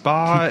it a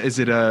spa? Is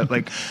it a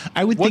like?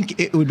 I would think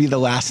it would be the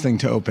last thing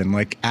to open,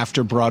 like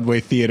after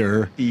Broadway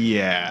theater.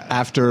 Yeah.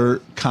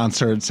 After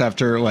concerts,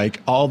 after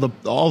like all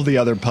the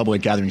other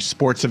public gatherings,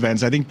 sports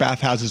events. I think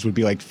bathhouses would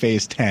be like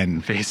phase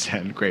 10. Phase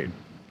 10, great.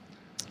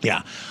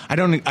 Yeah.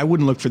 I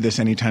wouldn't look for this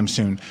anytime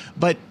soon.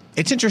 But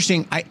it's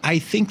interesting. I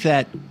think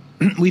that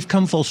we've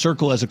come full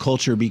circle as a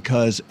culture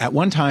because at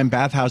one time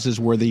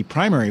bathhouses were the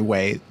primary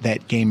way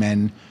that gay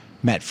men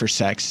met for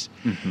sex.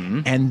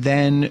 And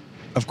then,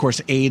 of course,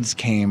 AIDS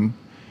came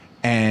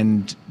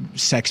and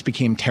sex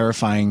became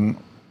terrifying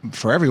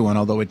for everyone,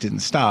 although it didn't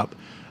stop.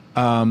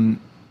 And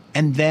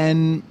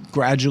then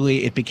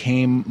gradually it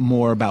became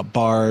more about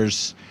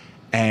bars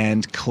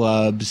and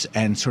clubs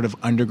and sort of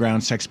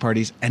underground sex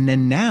parties. And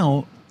then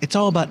now it's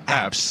all about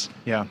apps.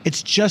 Yeah.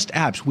 It's just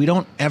apps. We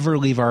don't ever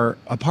leave our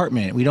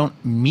apartment. We don't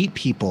meet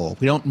people.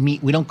 We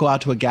don't go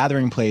out to a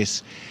gathering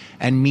place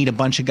and meet a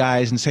bunch of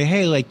guys and say,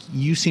 hey, like,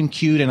 you seem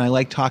cute and I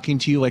like talking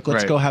to you. Like,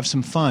 let's go have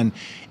some fun.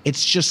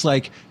 It's just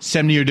like,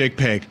 send me your dick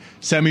pic.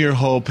 Send me your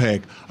whole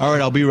pic. All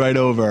right, I'll be right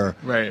over.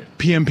 Right.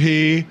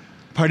 PMP,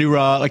 party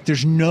raw. Like,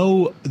 there's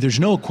no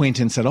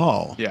acquaintance at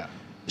all. Yeah.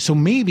 So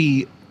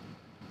maybe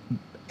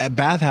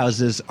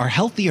bathhouses are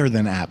healthier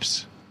than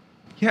apps.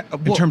 Yeah,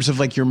 in terms of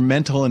like your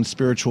mental and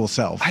spiritual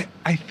self.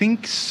 I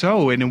think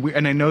so,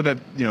 and I know that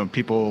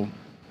people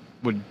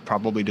would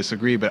probably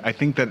disagree, but I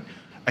think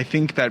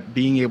that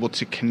being able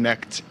to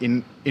connect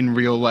in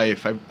real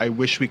life, I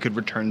wish we could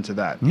return to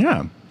that.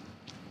 Yeah,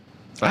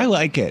 I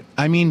like it.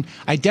 I mean,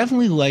 I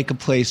definitely like a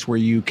place where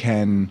you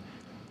can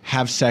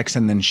have sex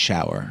and then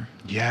shower.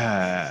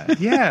 Yeah,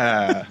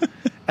 yeah,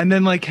 and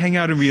then like hang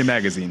out and read a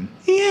magazine.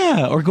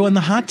 Yeah, or go in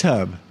the hot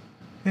tub.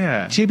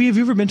 Yeah, JB, have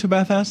you ever been to a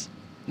bathhouse?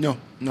 No,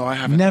 I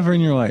haven't. Never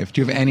in your life. Do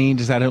you have any?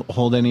 Does that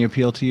hold any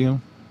appeal to you?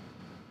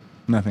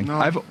 Nothing.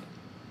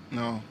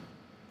 No.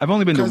 I've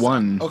only been to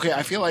one. Okay,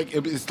 I feel like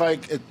it's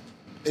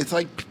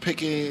like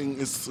picking.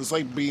 It's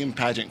like being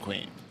pageant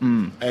queen,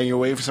 and you're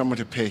waiting for someone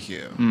to pick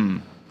you,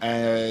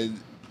 and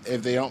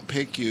if they don't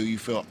pick you, you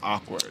feel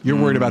awkward.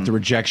 You're worried about the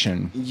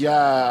rejection.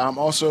 Yeah, I'm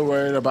also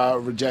worried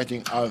about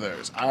rejecting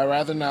others. I'd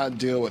rather not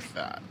deal with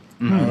that.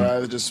 I'd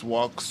rather just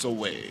walk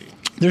away.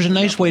 There's a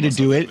nice way to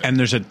do it, and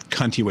there's a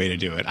cunty way to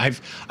do it.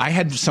 I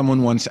had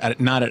someone once,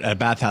 not at a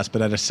bathhouse,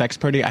 but at a sex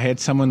party, I had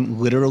someone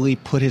literally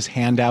put his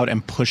hand out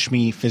and push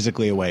me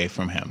physically away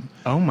from him.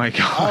 Oh my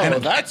God. Oh,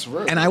 that's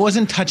rude. And I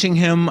wasn't touching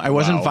him. I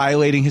wasn't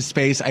violating his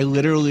space. I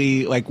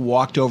literally like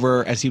walked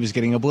over as he was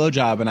getting a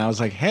blowjob, and I was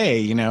like,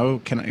 hey,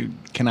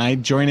 can I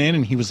join in?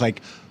 And he was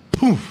like,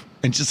 poof,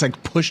 and just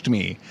like pushed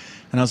me.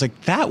 And I was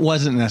like, that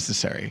wasn't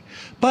necessary.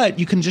 But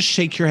you can just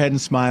shake your head and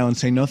smile and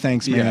say, no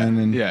thanks, man.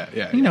 And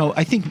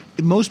I think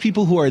most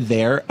people who are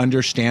there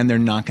understand they're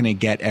not going to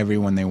get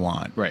everyone they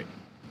want. Right.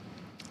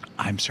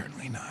 I'm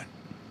certainly not.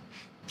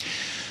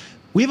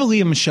 We have a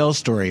Leah Michelle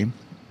story.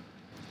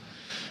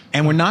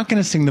 And we're not going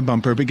to sing the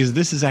bumper because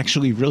this is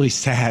actually really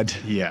sad.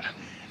 Yeah.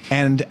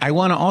 And I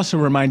want to also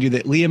remind you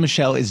that Leah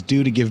Michelle is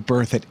due to give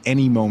birth at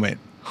any moment.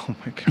 Oh,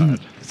 my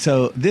God.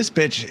 So this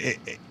bitch...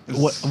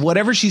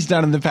 whatever she's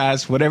done in the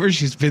past, whatever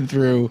she's been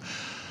through,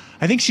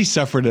 I think she's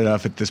suffered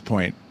enough at this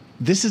point.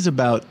 This is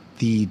about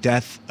the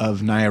death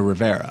of Naya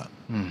Rivera,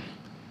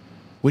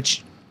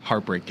 which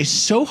heartbreaking. Is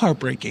so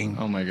heartbreaking.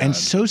 Oh my God. And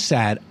so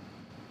sad.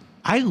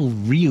 I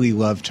really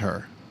loved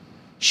her.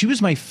 She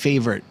was my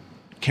favorite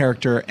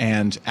character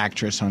and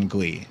actress on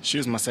Glee. She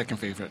was my second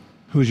favorite.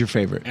 Who's your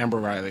favorite? Amber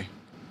Riley.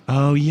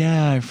 Oh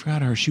yeah, I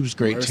forgot her. She was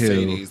great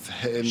Mercedes, too.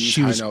 hitting these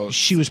She high was notes.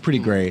 she was pretty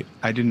great.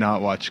 I did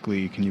not watch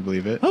Glee. Can you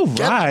believe it? Oh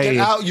right, Get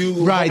out, you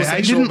right.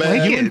 homosexual I didn't like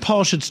bag. You and it.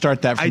 Paul should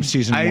start that from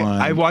season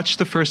one. I watched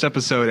the first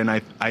episode and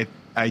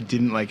I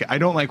didn't like it. I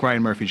don't like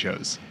Ryan Murphy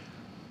shows.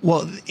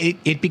 Well,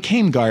 it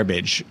became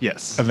garbage.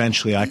 Yes.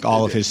 Eventually, like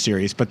all of his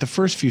series, but the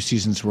first few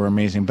seasons were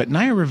amazing. But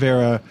Naya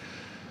Rivera,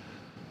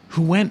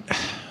 who went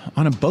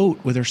on a boat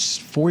with her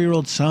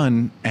 4-year-old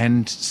son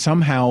and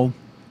somehow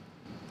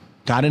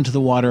got into the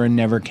water and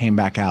never came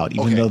back out,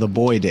 even though the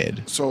boy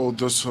did. So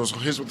here's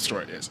what the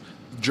story is.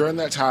 During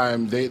that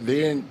time, they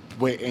didn't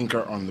weigh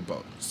anchor on the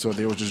boat. So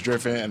they were just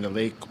drifting, and the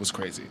lake was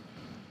crazy.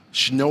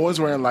 No one's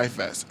wearing life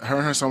vests. Her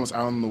and her son was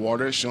out in the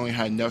water. She only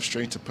had enough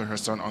strength to put her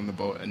son on the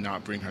boat and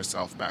not bring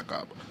herself back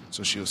up.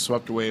 So she was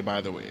swept away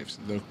by the waves.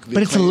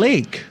 But it's a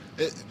lake.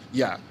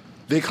 Yeah.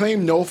 They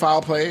claim no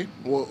foul play.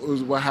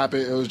 What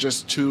happened, it was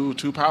just too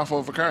powerful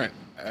of a current.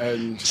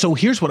 And So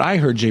here's what I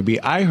heard, JB.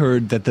 I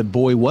heard that the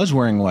boy was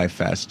wearing a life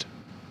vest,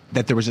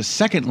 that there was a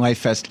second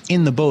life vest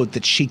in the boat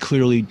that she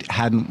clearly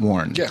hadn't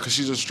worn. yeah, because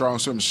she's a strong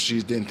swimmer.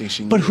 She didn't think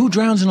she But needed who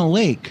drowns in a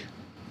lake?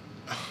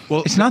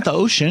 Well, It's not the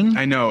ocean.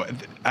 I know.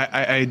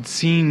 I'd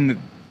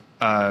seen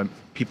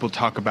people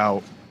talk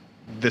about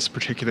this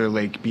particular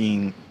lake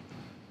being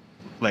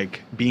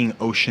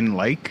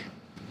ocean-like,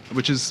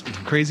 which is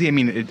crazy. I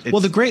mean, it's,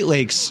 Well, the Great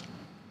Lakes,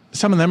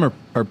 some of them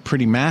are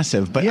pretty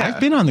massive, but Yeah. I've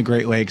been on the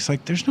Great Lakes.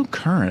 Like, there's no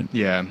current.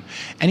 yeah.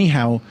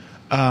 Anyhow,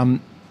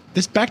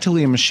 this back to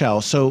Leah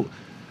Michele. So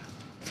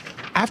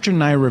after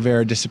Naya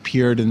Rivera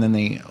disappeared and then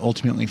they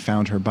ultimately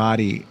found her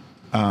body,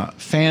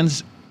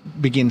 fans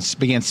began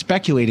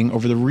speculating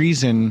over the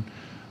reason.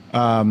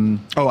 I'm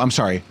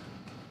sorry.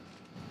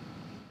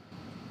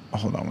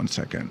 Hold on one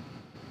second.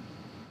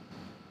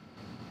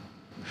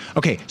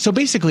 Okay, so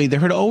basically,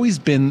 there had always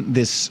been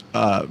this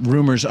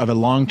rumors of a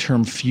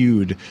long-term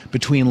feud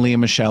between Leah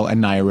Michele and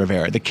Naya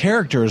Rivera. The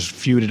characters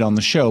feuded on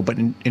the show, but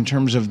in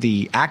terms of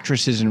the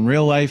actresses in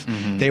real life,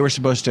 they were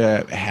supposed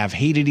to have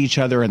hated each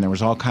other, and there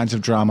was all kinds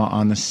of drama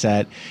on the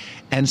set.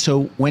 And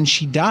so when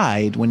she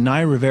died, when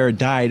Naya Rivera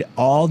died,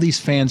 all these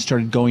fans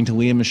started going to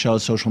Leah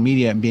Michele's social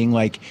media and being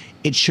like,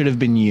 "It should have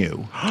been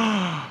you.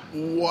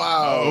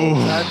 Wow,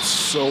 that's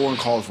so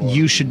uncalled for.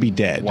 You should be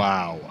dead."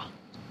 Wow.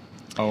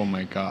 Oh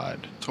my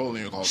God.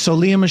 Totally uncalled for. So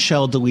Leah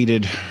Michele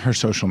deleted her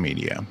social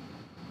media.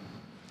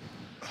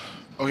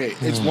 Okay,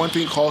 it's one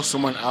thing to call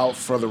someone out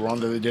for the wrong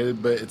that they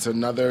did, but it's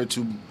another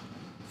to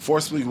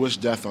forcibly wish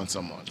death on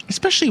someone.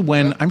 Especially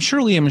when I'm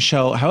sure Leah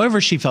Michele, however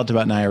she felt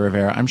about Naya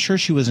Rivera, I'm sure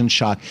she was in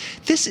shock.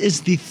 This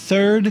is the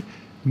third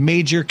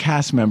major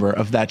cast member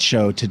of that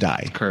show to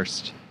die.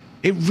 Cursed.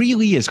 It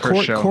really is.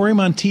 Cursed show. Corey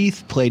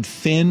Monteith played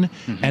Finn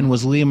and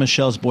was Leah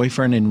Michele's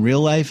boyfriend in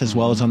real life as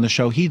well as on the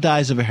show. He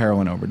dies of a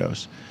heroin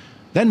overdose.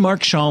 Then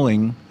Mark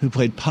Schalling, who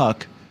played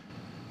Puck,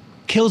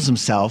 kills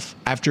himself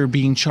after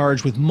being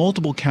charged with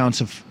multiple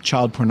counts of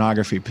child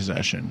pornography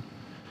possession.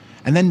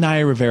 And then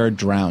Naya Rivera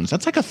drowns.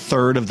 That's like a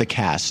third of the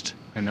cast.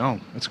 I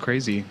know. That's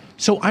crazy.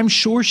 So I'm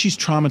sure she's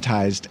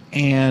traumatized,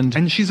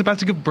 and she's about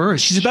to give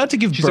birth. She's about to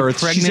give birth.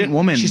 She's a pregnant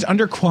woman. She's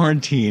under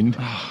quarantine.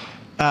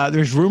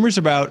 There's rumors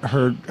about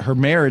her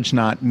marriage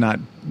not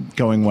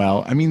going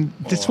well. I mean,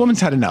 this woman's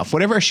had enough.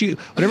 Whatever she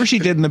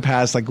did in the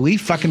past, like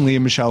leave fucking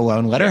Leah Michele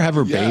alone. Let her have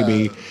her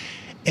baby.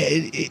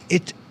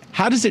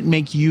 How does it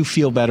make you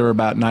feel better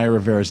about Naya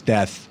Rivera's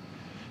death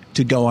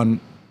to go on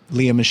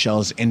Leah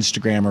Michele's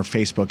Instagram or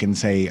Facebook and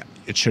say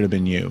it should have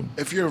been you?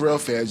 If you're real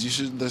fans, you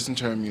should listen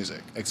to her music,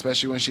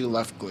 especially when she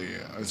left Glee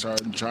and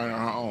started trying on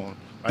her own.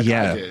 Like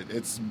I did.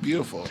 It's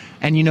beautiful.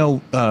 And you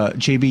know,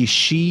 JB,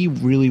 she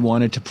really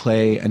wanted to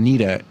play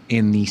Anita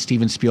in the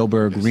Steven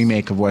Spielberg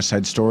remake of West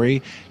Side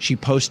Story. She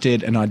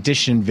posted an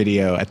audition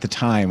video at the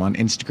time on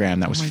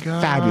Instagram that was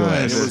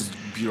fabulous. It was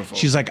beautiful.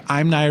 She's like,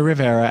 I'm Naya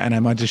Rivera and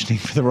I'm auditioning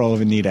for the role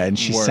of Anita. And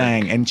she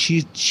sang, and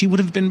she would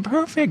have been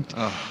perfect.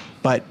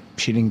 But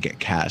she didn't get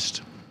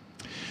cast.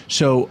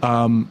 So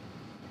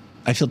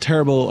I feel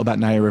terrible about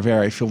Naya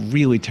Rivera. I feel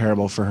really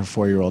terrible for her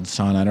 4-year-old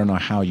son. I don't know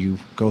how you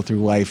go through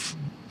life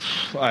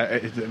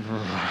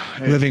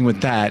living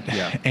with that.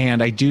 Yeah.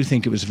 And I do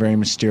think it was a very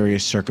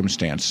mysterious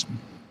circumstance.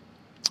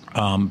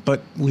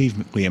 But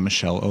leave Leah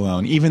Michele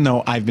alone, even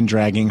though I've been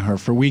dragging her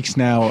for weeks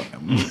now.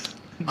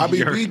 I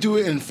mean, we do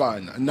it in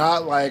fun,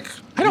 not like...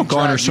 I don't go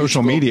on her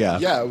social media.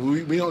 Yeah,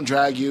 we don't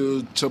drag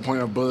you to a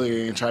point of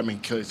bullying and try to make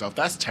you kill yourself.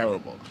 That's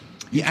terrible.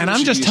 Yeah, and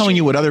I'm just telling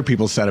you what other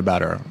people said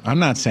about her. I'm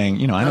not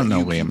saying, I don't know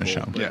Leah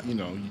Michele. But,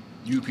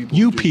 you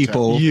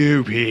people.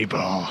 You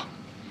people.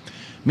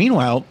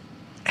 Meanwhile,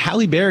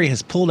 Halle Berry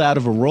has pulled out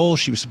of a role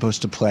she was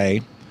supposed to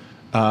play.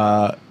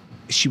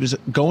 She was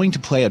going to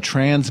play a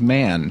trans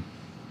man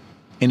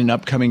in an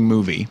upcoming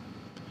movie.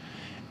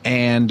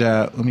 And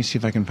let me see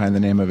if I can find the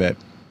name of it.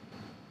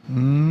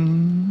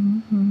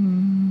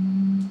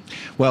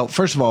 Well,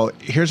 first of all,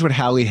 here's what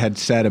Halle had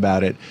said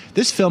about it.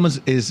 This film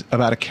is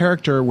about a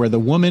character where the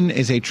woman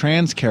is a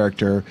trans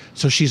character,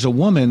 so she's a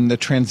woman that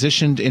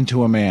transitioned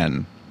into a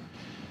man.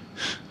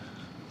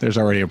 There's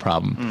already a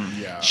problem.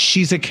 Yeah.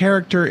 She's a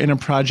character in a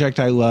project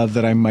I love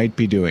that I might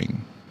be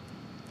doing.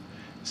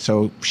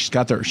 So she's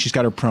got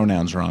her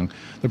pronouns wrong.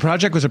 The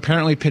project was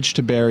apparently pitched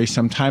to Barry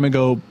some time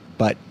ago,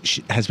 but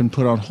has been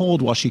put on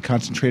hold while she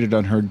concentrated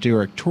on her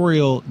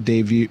directorial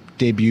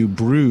debut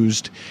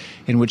Bruised,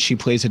 in which she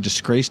plays a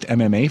disgraced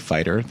MMA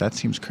fighter. That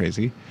seems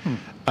crazy.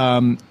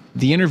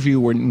 The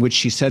interview in which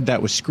she said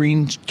that was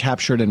screen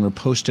captured and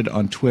reposted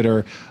on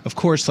Twitter. Of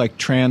course, like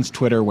trans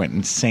Twitter went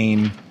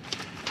insane.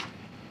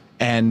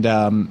 And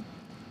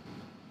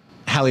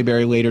Halle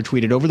Berry later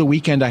tweeted, "Over the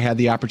weekend, I had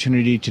the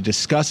opportunity to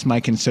discuss my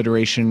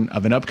consideration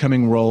of an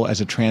upcoming role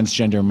as a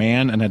transgender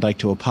man, and I'd like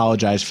to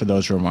apologize for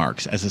those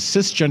remarks. As a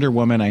cisgender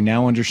woman, I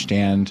now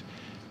understand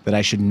that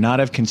I should not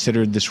have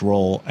considered this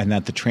role and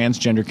that the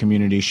transgender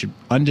community should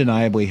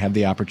undeniably have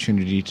the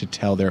opportunity to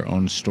tell their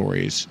own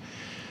stories."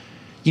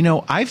 You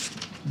know, I've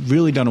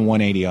really done a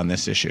 180 on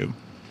this issue.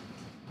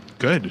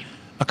 Good.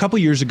 A couple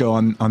years ago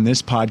on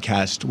this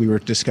podcast, we were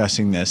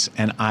discussing this,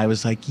 and I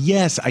was like,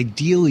 yes,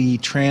 ideally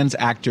trans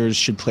actors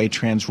should play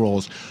trans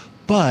roles,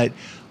 but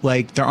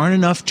like there aren't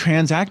enough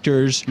trans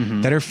actors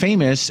that are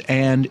famous,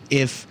 and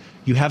if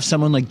you have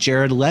someone like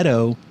Jared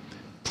Leto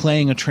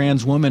playing a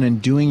trans woman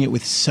and doing it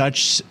with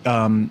such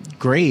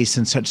grace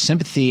and such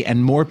sympathy,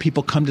 and more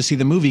people come to see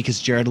the movie because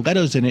Jared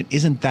Leto's in it,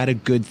 isn't that a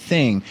good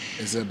thing?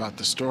 Is it about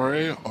the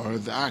story or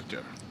the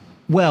actor?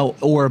 Well,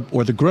 or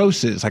the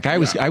grosses. Like I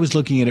was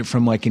looking at it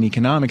from like an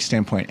economic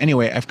standpoint.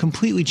 Anyway, I've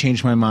completely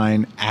changed my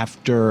mind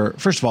after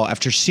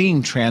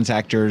seeing trans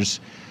actors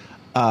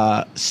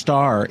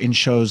star in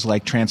shows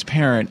like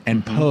Transparent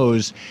and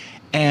Pose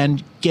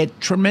and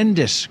get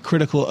tremendous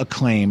critical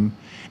acclaim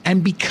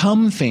and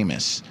become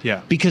famous.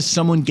 Yeah. Because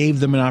someone gave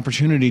them an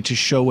opportunity to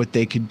show what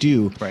they could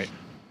do. Right.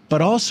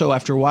 But also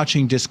after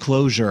watching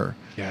Disclosure,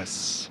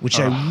 Yes. which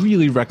I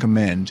really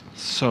recommend.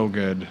 So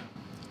good.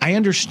 I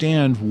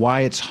understand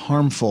why it's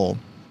harmful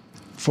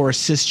for a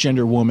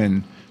cisgender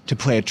woman to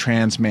play a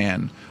trans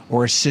man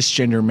or a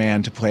cisgender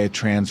man to play a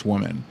trans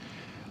woman.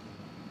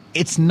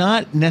 It's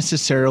not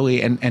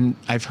necessarily, and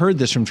I've heard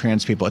this from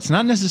trans people, it's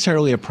not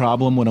necessarily a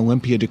problem when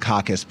Olympia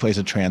Dukakis plays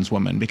a trans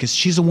woman because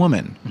she's a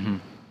woman.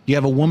 You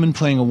have a woman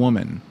playing a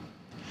woman.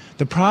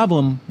 The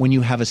problem when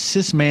you have a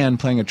cis man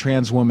playing a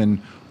trans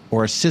woman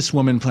or a cis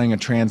woman playing a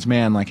trans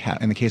man, like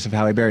in the case of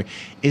Halle Berry,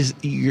 is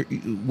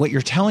what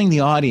you're telling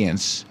the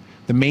audience,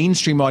 the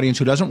mainstream audience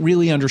who doesn't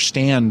really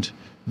understand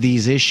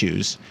these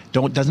issues,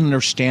 doesn't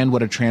understand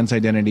what a trans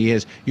identity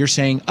is. You're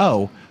saying,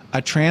 oh,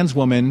 a trans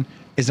woman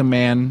is a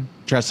man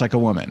dressed like a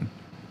woman.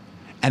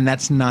 And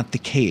that's not the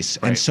case.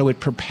 Right. And so it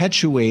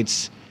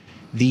perpetuates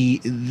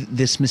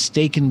this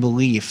mistaken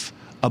belief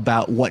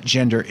about what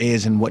gender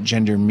is and what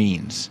gender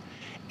means.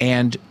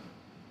 And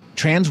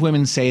trans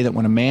women say that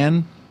when a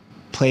man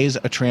plays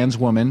a trans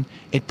woman,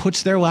 it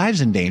puts their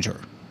lives in danger.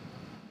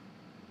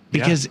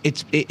 Because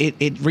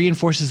it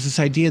reinforces this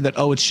idea that,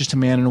 oh, it's just a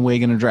man in a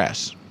wig and a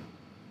dress.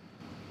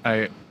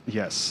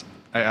 Yes,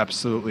 I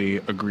absolutely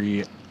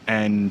agree.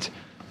 And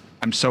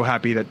I'm so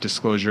happy that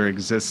Disclosure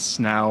exists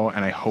now,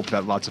 and I hope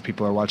that lots of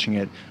people are watching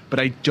it. But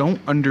I don't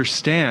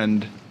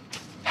understand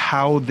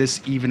how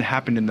this even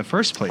happened in the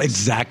first place.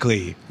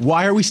 Exactly.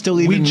 Why are we still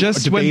even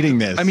debating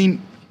this? I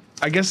mean,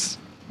 I guess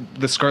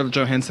the Scarlett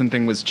Johansson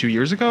thing was 2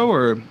 years ago,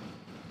 or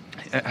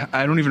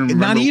I don't even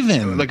remember. Not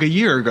even. Like a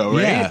year ago,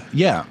 right? Yeah,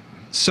 yeah.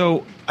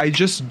 So I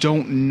just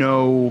don't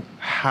know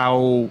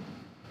how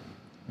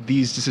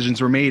these decisions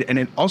were made. And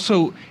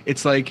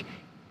it's like,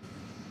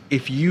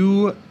 if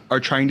you are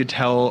trying to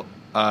tell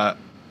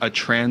a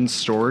trans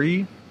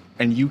story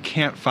and you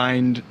can't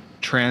find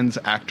trans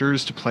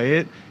actors to play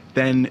it,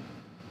 then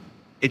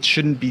it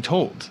shouldn't be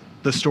told.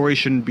 The story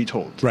shouldn't be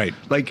told. Right.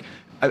 Like,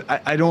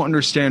 I don't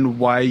understand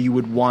why you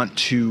would want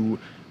to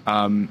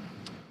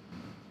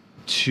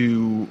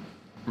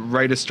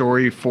write a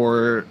story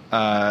for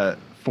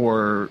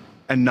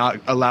and not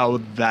allow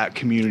that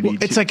community. Well,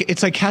 it's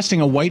like casting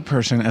a white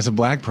person as a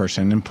black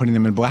person and putting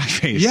them in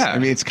blackface. Yeah. I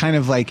mean, it's kind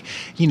of like,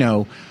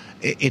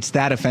 it's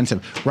that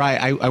offensive. Right,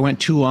 I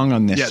went too long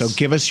on this, yes. So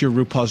give us your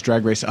RuPaul's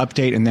Drag Race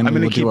update, and then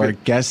we'll do our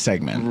guest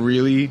segment.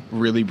 Really,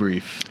 really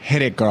brief.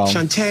 Hit it, girl.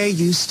 Shantae,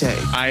 you stay.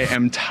 I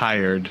am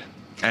tired,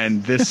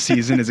 and this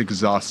season is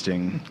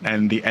exhausting,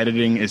 and the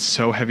editing is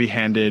so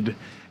heavy-handed,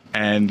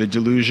 and the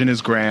delusion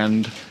is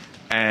grand,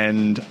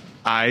 and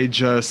I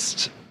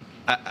just...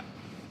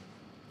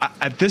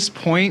 at this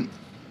point,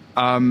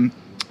 I'm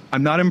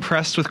not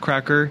impressed with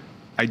Cracker.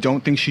 I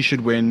don't think she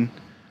should win.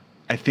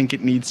 I think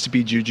it needs to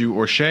be Juju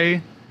or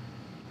Shay.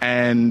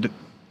 And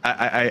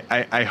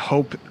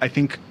I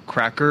think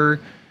Cracker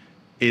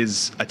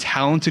is a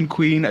talented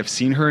queen. I've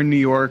seen her in New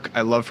York.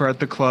 I love her at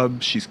the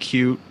club. She's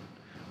cute.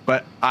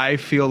 But I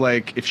feel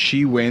like if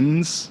she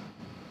wins,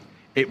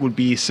 it would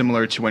be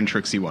similar to when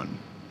Trixie won.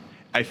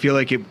 I feel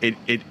like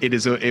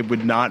it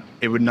would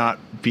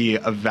not be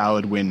a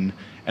valid win.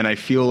 And I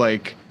feel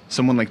like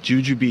someone like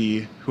Juju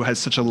B, who has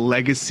such a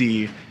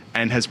legacy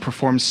and has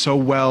performed so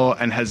well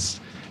and has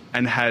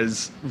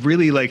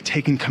really like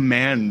taken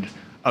command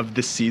of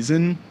this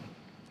season,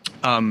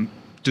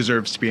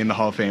 deserves to be in the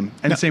Hall of Fame.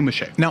 And same with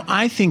Shay. Now,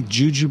 I think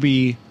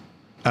Jujubee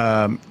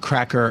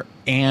Cracker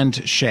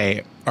and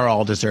Shay are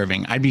all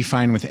deserving. I'd be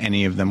fine with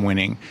any of them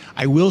winning.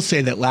 I will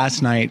say that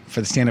last night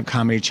for the stand-up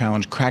comedy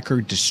challenge,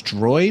 Cracker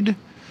destroyed,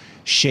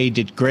 Shay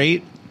did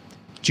great,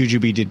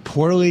 Jujubee did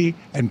poorly,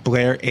 and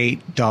Blair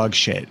ate dog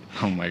shit.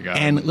 Oh my God.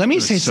 And let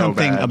me say so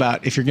something bad.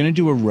 about if you're going to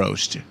do a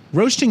roast.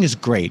 Roasting is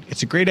great.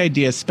 It's a great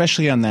idea,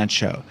 especially on that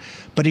show.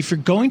 But if you're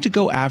going to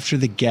go after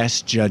the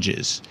guest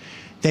judges,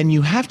 then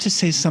you have to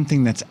say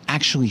something that's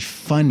actually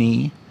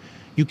funny.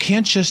 You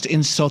can't just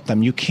insult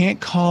them. You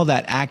can't call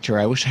that actor,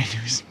 I wish I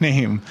knew his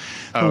name,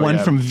 the one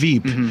from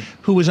Veep,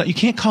 who was, you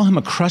can't call him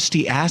a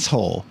crusty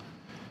asshole.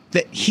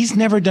 That he's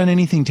never done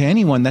anything to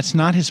anyone. That's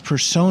not his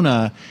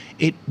persona.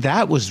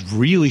 That was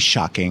really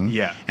shocking.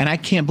 Yeah. And I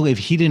can't believe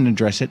he didn't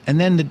address it. And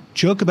then the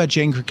joke about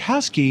Jane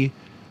Krakowski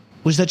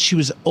was that she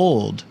was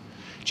old.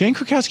 Jane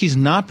Krakowski's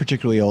not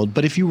particularly old,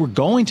 but if you were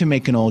going to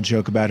make an old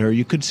joke about her,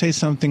 you could say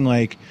something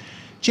like,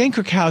 Jane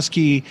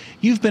Krakowski,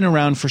 you've been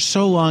around for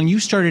so long. You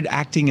started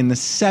acting in the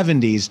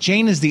 70s.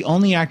 Jane is the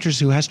only actress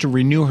who has to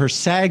renew her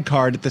SAG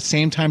card at the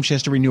same time she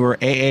has to renew her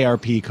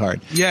AARP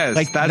card. Yes,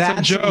 like,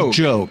 that's a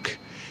joke.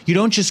 You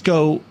don't just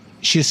go,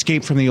 she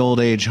escaped from the old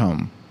age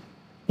home.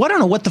 Well, I don't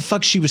know what the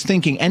fuck she was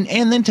thinking.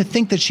 And then to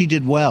think that she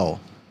did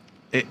well.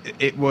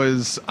 It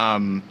was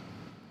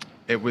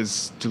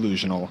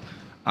delusional.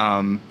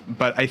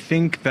 But I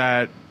think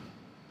the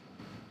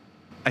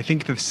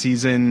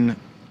season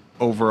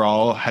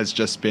overall has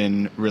just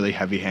been really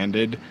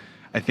heavy-handed.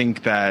 I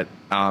think that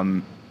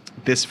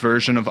this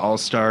version of All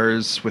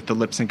Stars with the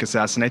lip sync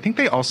assassin, I think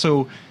they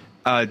also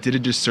did a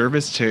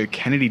disservice to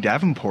Kennedy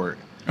Davenport.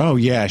 Oh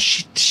yeah,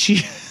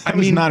 she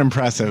was not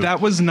impressive.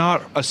 That was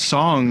not a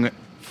song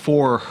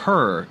for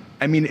her.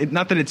 I mean,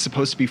 not that it's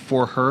supposed to be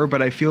for her,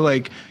 but I feel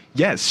like,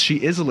 yes, she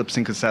is a lip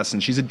sync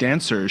assassin. She's a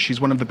dancer. She's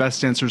one of the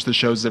best dancers the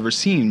show's ever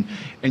seen.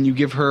 And you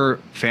give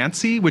her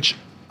Fancy, which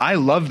I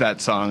love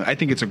that song. I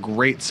think it's a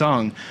great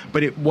song,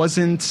 but it was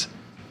a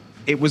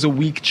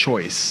weak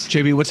choice.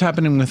 JB, what's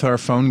happening with our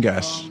phone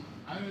guests?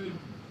 I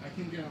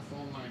can get a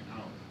phone line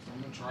out, so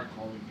I'm going to try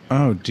calling him.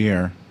 Oh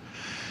dear.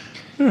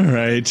 All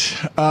right.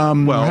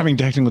 We're having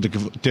technical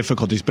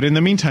difficulties, but in the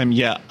meantime,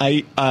 yeah,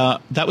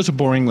 that was a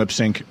boring lip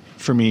sync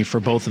for me for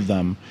both of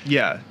them.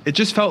 Yeah, it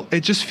just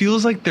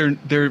feels like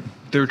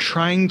they're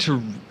trying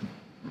to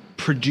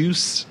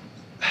produce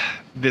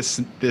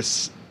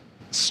this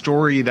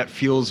story that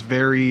feels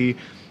very,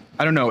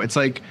 I don't know. It's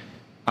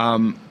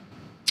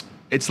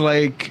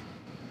like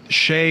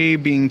Shay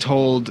being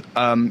told,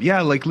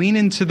 like lean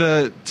into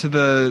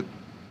the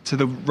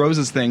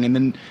roses thing,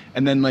 and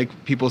then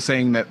like people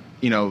saying that,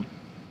 you know,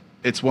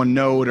 it's one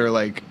note, or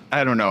like,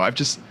 I don't know. I've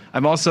said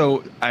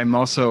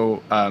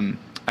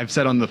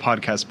on the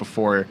podcast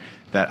before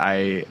that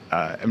I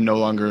am no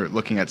longer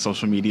looking at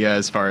social media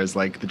as far as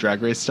like the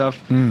Drag Race stuff.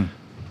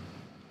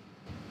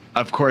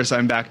 Of course,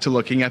 I'm back to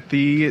looking at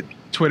the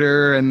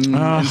Twitter and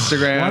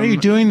Instagram. Why are you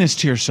doing this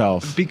to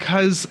yourself?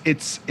 Because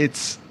it's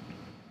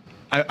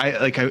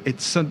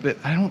something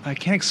I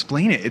can't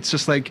explain it. It's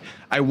just like,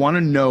 I want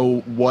to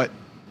know what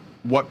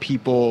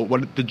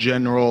the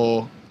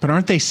general. But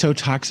aren't they so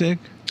toxic?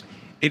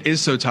 It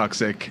is so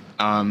toxic.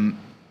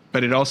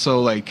 But it also,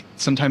 like,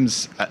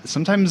 sometimes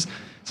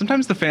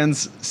the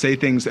fans say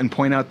things and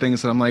point out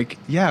things that I'm like,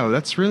 yeah,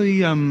 that's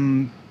really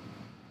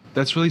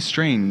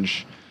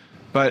strange.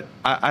 But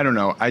I don't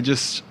know.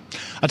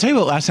 I'll tell you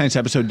what last night's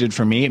episode did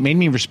for me. It made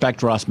me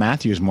respect Ross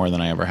Matthews more than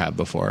I ever have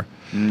before.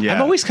 Yeah.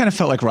 I've always kind of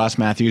felt like Ross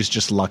Matthews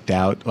just lucked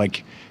out.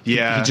 Like, he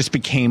just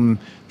became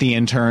the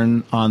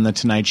intern on The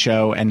Tonight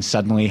Show and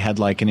suddenly had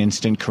like an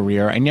instant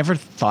career. I never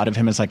thought of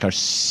him as like a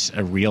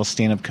real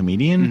stand-up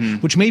comedian,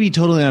 which may be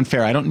totally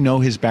unfair. I don't know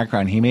his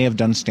background. He may have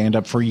done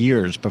stand-up for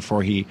years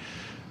before he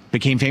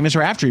became famous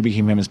or after he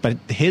became famous. But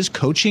his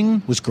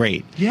coaching was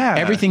great. Yeah.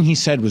 Everything he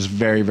said was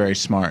very, very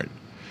smart.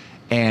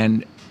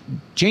 And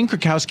Jane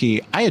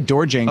Krakowski, I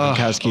adore Jane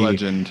Krakowski,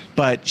 legend.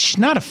 But she's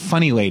not a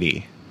funny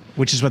lady,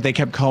 which is what they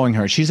kept calling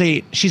her. She's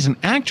an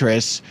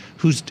actress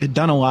who's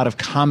done a lot of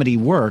comedy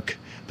work,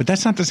 but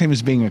that's not the same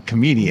as being a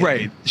comedian.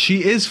 Right.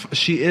 She is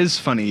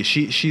funny.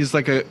 She's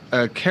like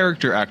a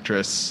character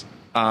actress,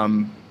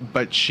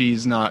 but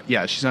she's not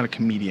a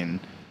comedian.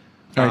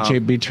 All right,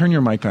 JB, turn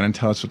your mic on and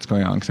tell us what's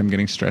going on, because I'm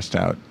getting stressed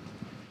out.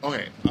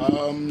 Okay,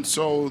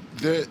 so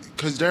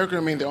because Derek and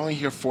I mean, they're only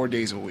here 4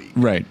 days a week.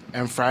 Right.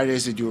 And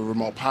Fridays they do a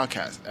remote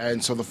podcast.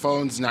 And so the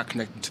phone's not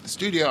connected to the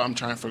studio. I'm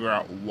trying to figure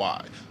out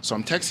why. So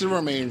I'm texting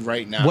Romain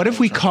right now. What if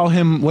we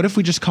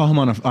just call him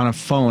on a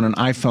phone, an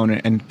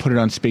iPhone, and put it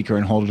on speaker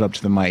and hold it up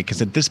to the mic?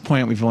 Because at this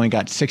point, we've only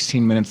got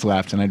 16 minutes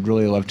left, and I'd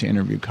really love to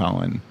interview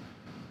Colin. Can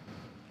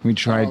we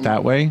try it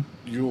that way?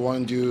 You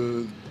want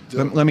to do...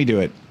 Let me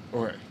do it.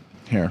 Okay.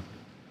 Here.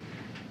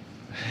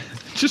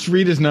 Just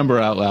read his number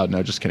out loud.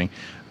 No, just kidding.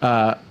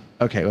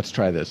 Okay, let's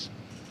try this.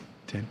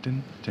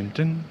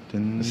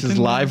 This is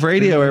live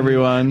radio,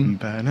 everyone.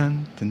 What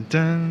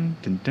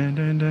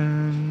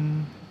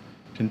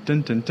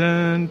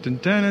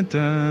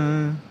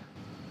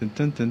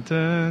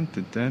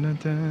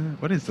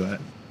is that?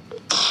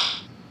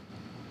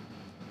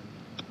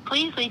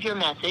 Please leave your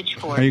message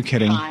for. Are you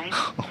kidding?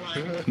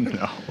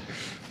 No.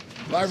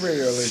 Live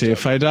radio. See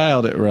if I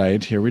dialed it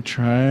right. Here we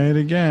try it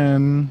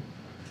again.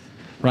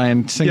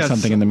 Ryan, sing Yes.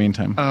 something in the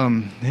meantime.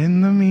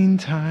 In the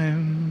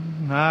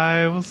meantime,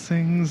 I will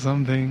sing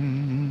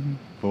something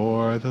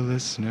for the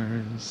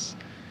listeners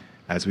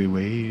as we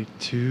wait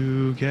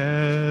to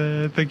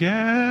get the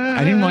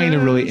guest. I didn't want you to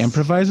really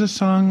improvise a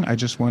song. I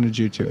just wanted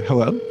you to.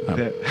 Hello? Oh.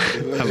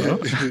 Hello?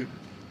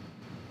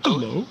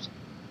 Hello?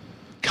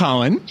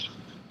 Colin?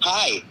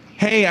 Hi.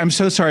 Hey, I'm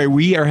so sorry.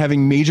 We are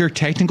having major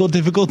technical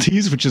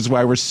difficulties, which is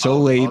why we're so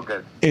late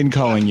in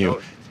calling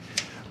you.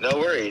 No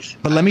worries.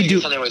 But let me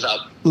do something was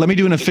up. Let me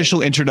do an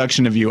official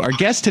introduction of you. Our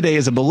guest today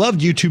is a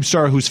beloved YouTube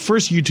star whose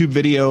first YouTube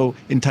video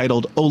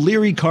entitled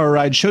O'Leary Car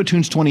Ride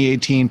Showtunes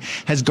 2018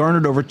 has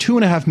garnered over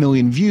 2.5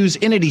 million views.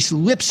 In it, he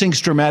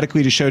lip-syncs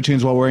dramatically to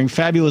Showtunes while wearing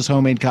fabulous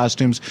homemade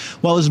costumes,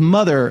 while his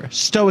mother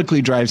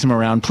stoically drives him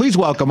around. Please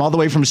welcome, all the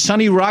way from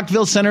sunny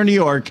Rockville Center, New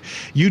York,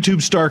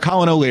 YouTube star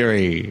Colin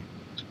O'Leary.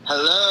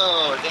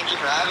 Hello. Thank you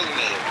for having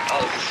me.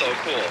 Oh, this is so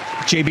cool.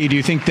 JB, do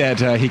you think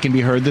that he can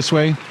be heard this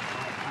way?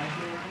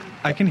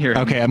 I can hear him.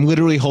 Okay, I'm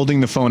literally holding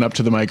the phone up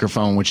to the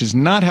microphone, which is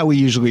not how we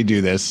usually do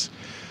this.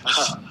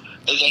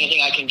 Is there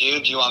anything I can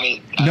do? Do you want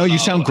me? No, you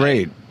sound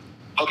great.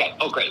 Okay.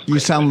 Oh, great. You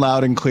sound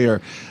loud and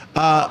clear.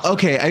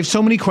 Okay, I have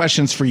so many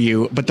questions for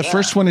you, but the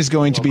first one is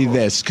going to be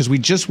this, because we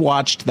just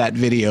watched that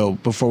video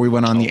before we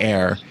went on the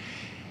air.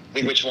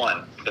 Which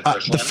one? The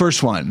first one? The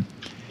first one.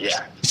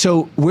 Yeah.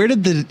 So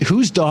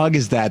whose dog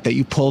is that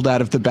you pulled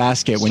out of the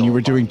basket when you were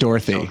doing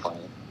Dorothy?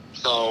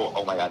 So,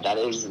 oh my God, that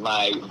is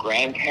my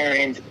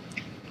grandparents'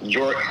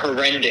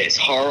 horrendous,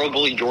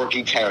 horrible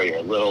Yorkie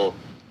Terrier, little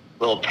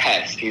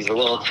pest. He's a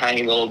little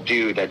tiny little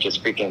dude that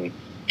just freaking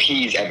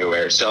pees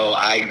everywhere. So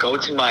I go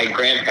to my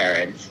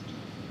grandparents.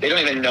 They don't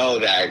even know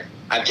that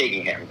I'm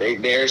taking him.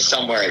 They're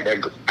somewhere.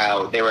 They're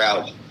out. They were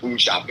out food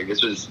shopping.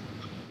 This was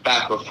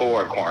back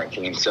before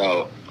quarantine,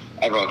 so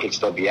everyone could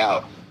still be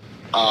out.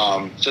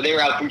 So they were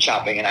out food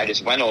shopping, and I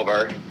just went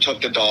over,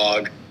 took the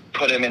dog,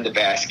 put him in the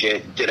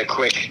basket, did a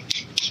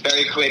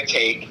very quick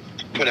take,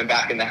 put him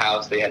back in the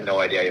house. They had no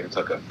idea I even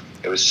took him.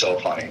 It was so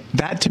funny.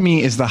 That to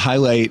me is the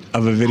highlight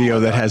of a video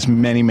that has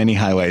many, many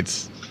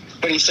highlights.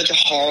 But he's such a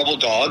horrible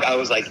dog. I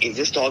was like, is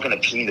this dog going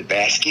to pee in the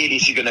basket?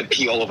 Is he going to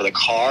pee all over the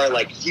car?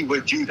 Like, he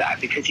would do that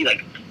because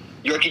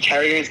Yorkie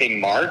Terriers, they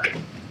mark.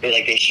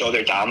 They show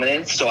their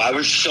dominance. So I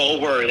was so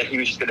worried that he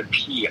was just going to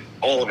pee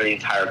all over the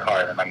entire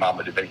car, and then my mom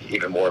would have been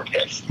even more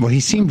pissed. Well,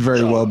 he seemed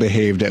very well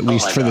behaved, at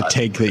least for the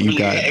take that you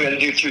got. I'm going to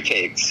do 2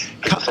 takes.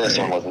 The first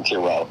one wasn't too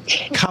well.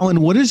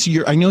 Colin, what is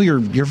I know you're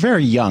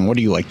very young. What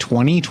are you, like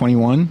 20,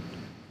 21?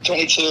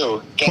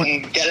 22.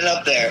 Getting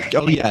up there.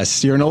 Oh,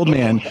 yes. You're an old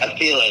man. I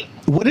feel it.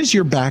 What is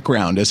your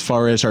background as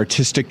far as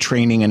artistic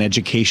training and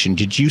education?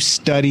 Did you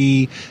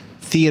study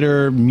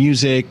theater,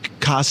 music,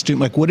 costume?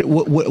 Like,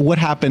 what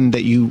happened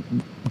that you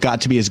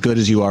got to be as good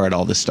as you are at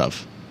all this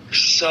stuff?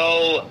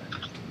 So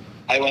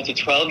I went to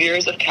 12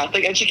 years of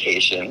Catholic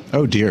education.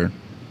 Oh, dear.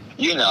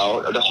 You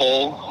know, the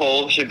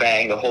whole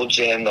shebang, the whole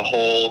gym,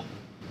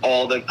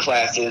 all the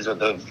classes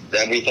with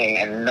everything,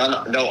 and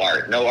no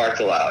art's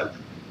allowed.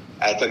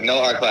 I took no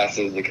art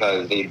classes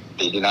because they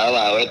do not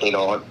allow it. They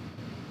don't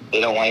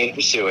want you to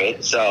pursue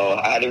it. So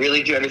I had to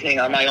really do everything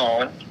on my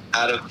own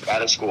out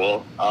of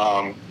school.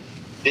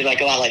 Did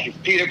a lot of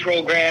theater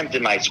programs,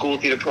 did my school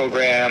theater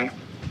program.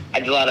 I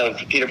did a lot of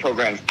theater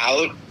programs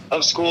out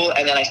of school,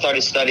 and then I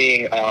started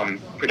studying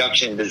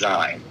production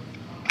design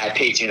at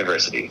Pace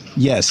University.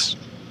 Yes.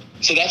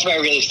 So that's where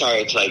I really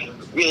started to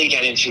really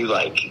get into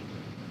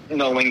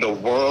knowing the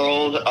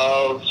world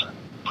of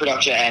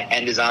production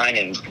and design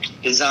and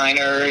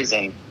designers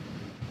and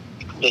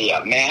the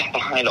math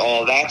behind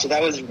all of that. So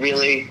that was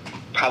really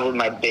probably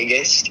my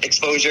biggest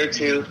exposure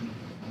to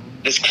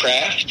this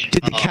craft.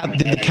 Did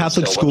the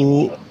Catholic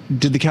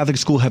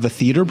school have a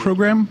theater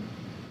program?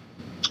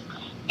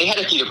 They had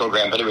a theater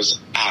program, but it was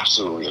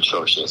absolutely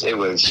atrocious. It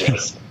was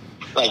just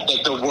like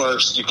the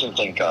worst you can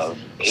think of.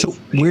 So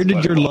where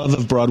did your love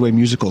of Broadway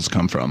musicals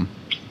come from?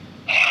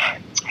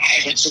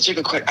 That's such a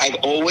good question. I've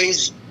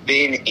always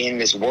been in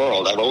this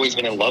world. I've always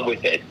been in love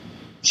with it.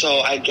 So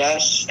I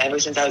guess ever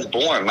since I was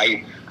born,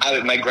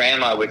 my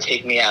grandma would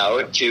take me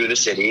out to the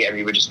city, and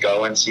we would just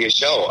go and see a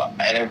show.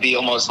 And it would be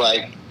almost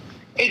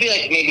it'd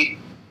be maybe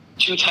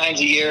 2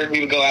 times a year we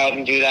would go out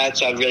and do that.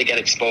 So I'd really get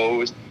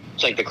exposed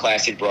to the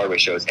classic Broadway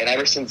shows. And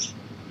ever since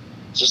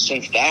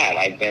that,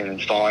 I've been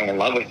falling in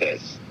love with it.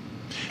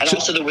 And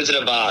also The Wizard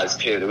of Oz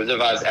too. The Wizard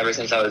of Oz, ever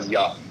since I was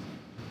young,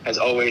 has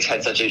always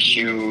had such a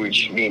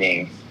huge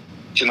meaning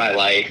to my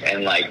life.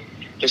 And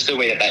just the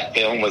way that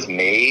film was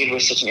made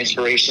was such an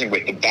inspiration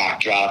with the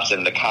backdrops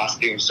and the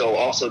costumes. So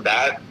also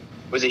that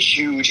was a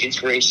huge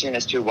inspiration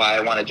as to why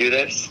I want to do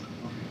this.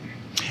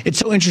 It's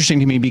so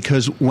interesting to me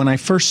because when I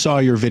first saw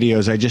your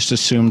videos, I just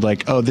assumed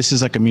this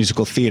is a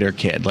musical theater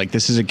kid.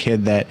 This is a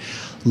kid that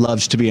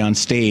loves to be on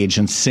stage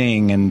and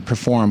sing and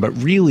perform. But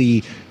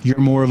really, you're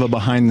more of a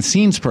behind the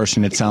scenes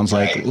person. It sounds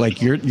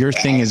like your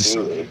thing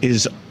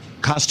is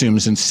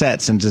costumes and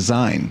sets and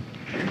design.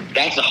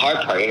 That's the hard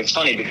part. And it's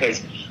funny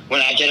because when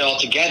I get it all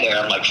together,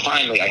 I'm like,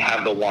 finally, I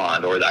have the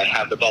wand, or I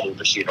have the bubble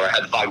machine, or I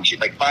have the fog machine.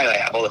 Like, finally, I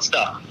have all this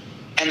stuff.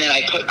 And then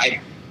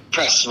I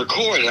press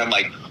record, and I'm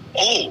like,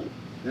 oh,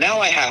 now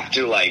I have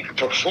to, like,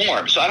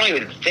 perform. So I don't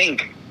even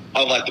think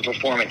of, like, the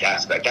performance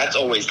aspect. That's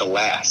always the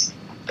last.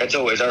 That's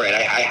always, all right,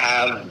 I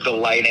have the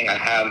lighting, I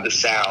have the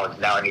sound.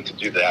 Now I need to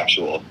do the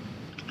actual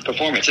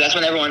performance. So that's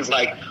when everyone's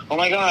like, oh,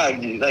 my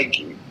God, like,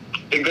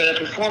 you're good at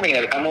performing.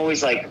 And I'm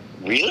always like,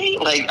 really?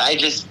 Like,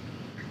 that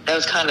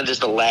was kind of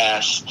just the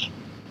last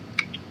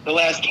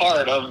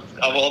part of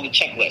all the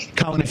checklist.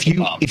 Colin,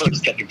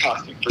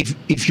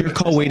 if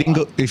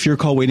your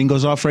call waiting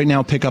goes off right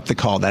now, pick up the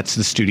call. That's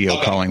the studio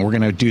calling. We're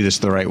gonna do this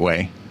the right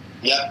way.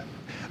 Yeah.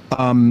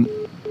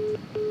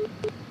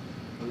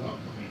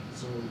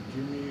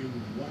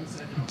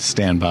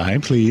 Stand by,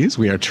 please.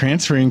 We are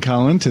transferring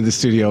Colin to the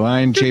studio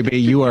line.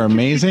 JB, you are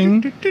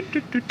amazing.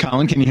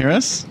 Colin, can you hear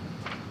us?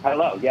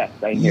 Hello. Yes,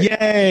 I can hear.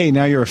 Yay!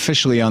 Now you're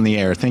officially on the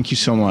air. Thank you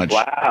so much.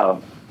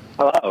 Wow.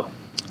 Hello.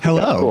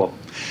 Hello. Cool.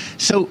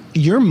 So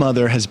your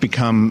mother has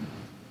become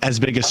as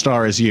big a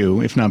star as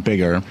you, if not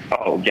bigger.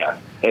 Oh, yeah,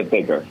 it's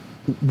bigger.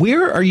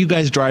 Where are you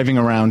guys driving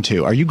around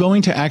to? Are you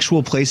going to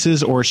actual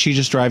places, or is she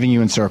just driving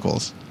you in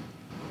circles?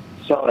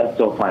 So that's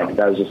so funny, because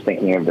I was just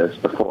thinking of this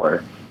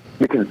before.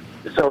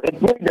 So it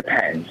really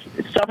depends.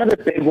 Some of the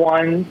big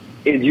ones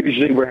is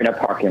usually we're in a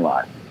parking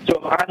lot. So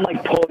if I'm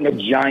like pulling a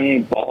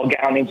giant ball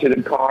gown into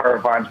the car, or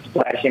if I'm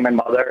splashing my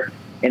mother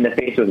in the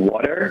face with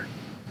water,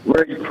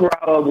 we're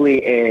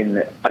probably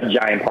in a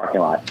giant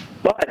parking lot.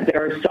 But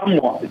there are some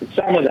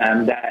of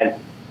them that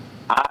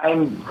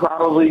I'm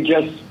probably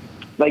just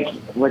like,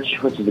 which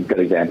is a good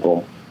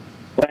example?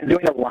 When I'm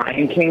doing the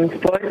Lion King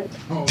foot,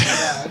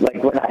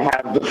 like when I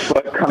have the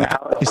foot come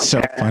out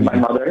at my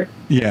mother.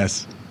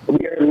 Yes.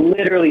 We are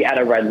literally at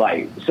a red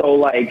light. So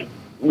like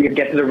we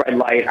get to the red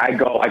light,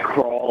 I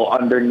crawl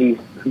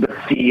underneath the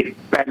seat,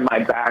 bend my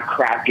back,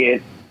 crack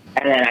it,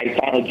 and then I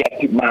finally get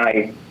to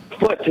my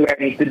foot to where it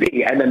needs to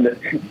be, and then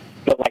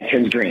the light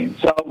turns green.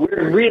 So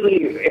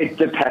it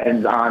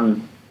depends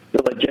on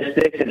the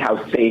logistics and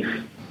how safe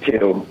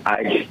too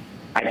I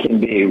can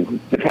be,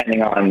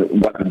 depending on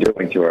what I'm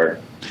doing to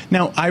her.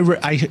 Now, I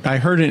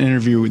heard an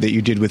interview that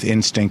you did with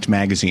Instinct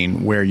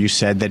magazine where you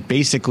said that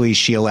basically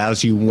she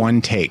allows you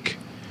one take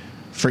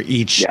for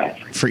each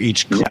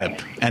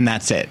clip, and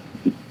that's it.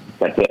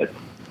 That's it.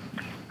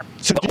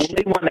 So the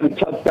only one that we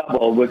took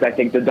double was, I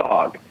think, the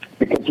dog,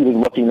 because he was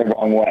looking the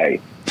wrong way.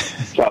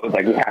 So I was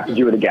like, we have to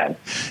do it again.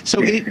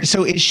 So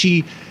is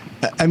she?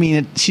 I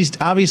mean, she's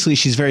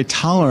very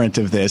tolerant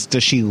of this.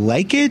 Does she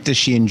like it? Does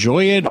she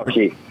enjoy it?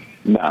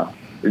 No.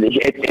 That's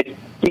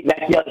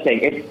the other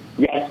thing.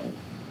 Yes,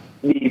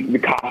 the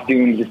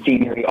costumes, the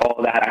scenery, all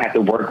of that, I have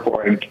to work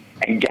for and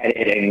get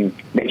it and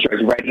make sure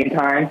it's ready in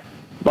time.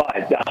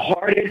 But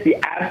the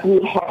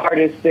absolute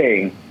hardest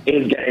thing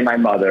is getting my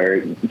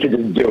mother to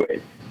just do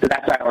it. So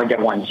that's why I only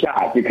get one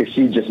shot, because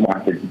she just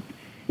wants it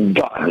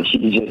done.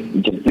 She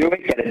just do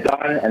it, get it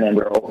done, and then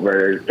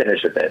we're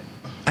finished with it.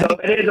 So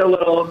it is a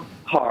little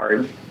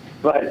hard,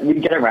 but we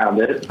get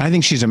around it. I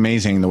think she's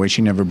amazing, the way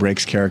she never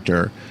breaks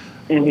character.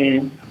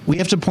 Mm-hmm. We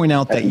have to point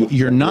out that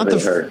you are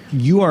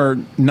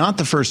not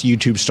the first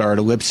YouTube star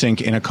to lip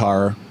sync in a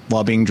car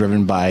while being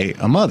driven by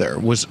a mother.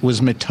 Was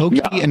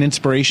Matoki an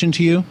inspiration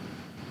to you?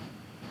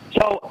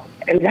 So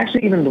it was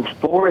actually even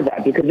before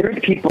that, because there's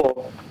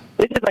people.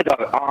 This is like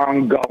an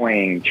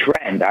ongoing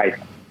trend.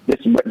 This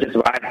is just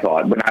what I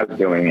thought when I was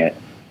doing it.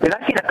 Because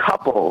I've seen a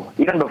couple,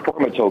 even before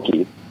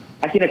Matoki,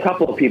 I've seen a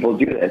couple of people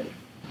do this.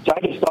 So I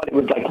just thought it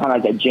was like kind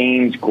of like a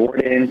James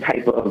Gordon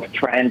type of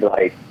trend,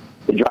 like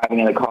the driving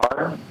in the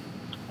car.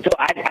 So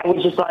I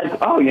was just like,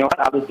 oh, you know what?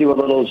 I'll just do a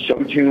little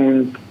show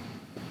tune.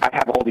 I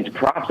have all these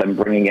props I'm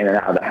bringing in and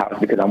out of the house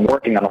because I'm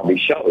working on all these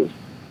shows.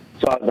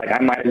 So I was like, I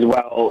might as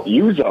well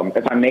use them.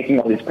 If I'm making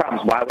all these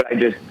props, why would I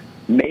just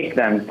make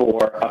them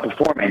for a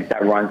performance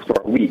that runs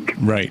for a week?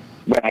 Right.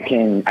 When I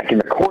can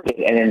record it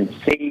and then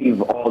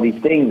save all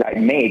these things I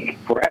make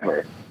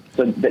forever.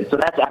 So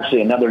that's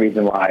actually another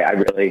reason why I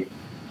really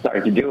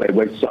started to do it,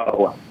 was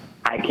so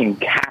I can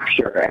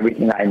capture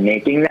everything I'm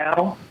making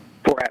now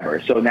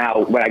forever. So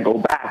now when I go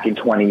back in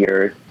 20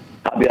 years,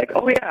 I'll be like,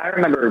 oh yeah, I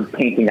remember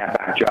painting that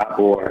backdrop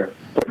or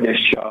for this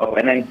show.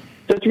 And then,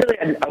 so it's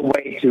really a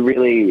way to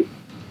really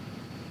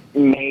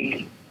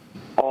make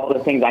all the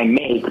things I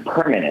make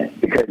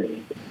permanent, because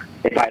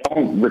if I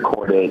don't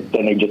record it,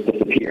 then they just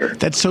disappear.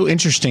 That's so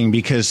interesting,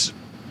 because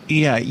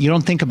yeah, you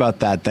don't think about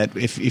that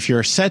if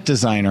you're a set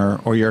designer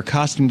or you're a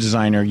costume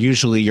designer,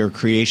 usually your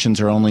creations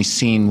are only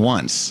seen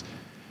once.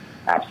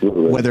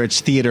 Absolutely. Whether it's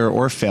theater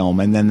or film,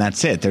 and then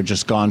that's it. They're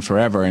just gone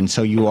forever. And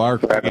so you are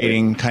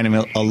creating kind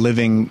of a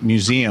living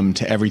museum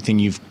to everything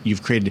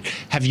you've created.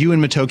 Have you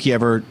and Matoki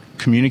ever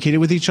communicated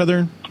with each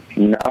other?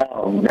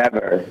 No,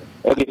 never.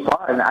 It'd be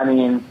fun. I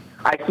mean,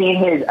 I've seen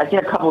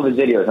a couple of his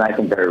videos, and I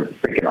think they're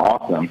freaking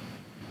awesome.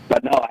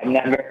 But no, I've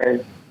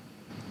never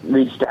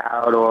reached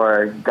out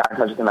or got in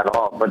touch with him at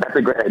all. But that's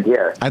a great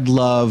idea. I'd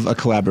love a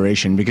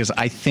collaboration because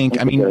I think,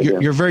 I mean,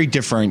 you're very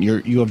different.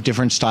 You have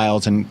different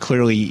styles, and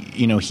clearly,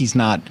 you know, he's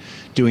not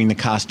doing the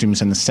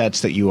costumes and the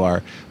sets that you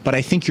are. But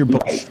I think you're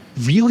both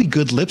really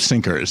good lip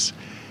syncers.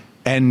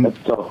 And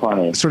that's so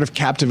funny. Sort of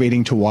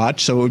captivating to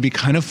watch. So it would be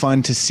kind of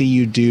fun to see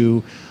you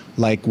do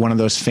like one of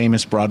those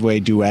famous Broadway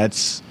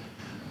duets.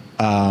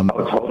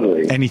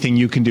 Totally. Anything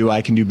you can do,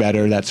 I can do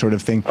better, that sort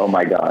of thing. Oh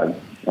my God.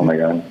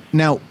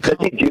 Now, does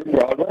he do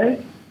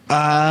Broadway?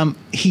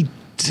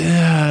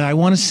 I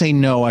want to say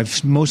no.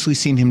 I've mostly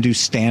seen him do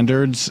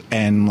standards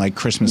and like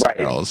Christmas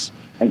carols.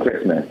 And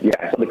Christmas. Yeah,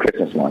 I saw the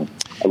Christmas one.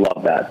 I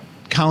love that.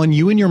 Colin,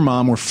 you and your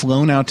mom were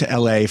flown out to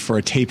LA for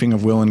a taping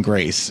of Will and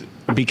Grace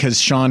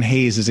because Sean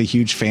Hayes is a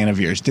huge fan of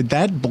yours. Did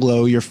that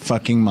blow your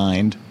fucking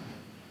mind?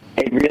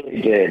 It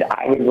really did.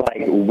 I was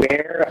like,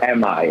 where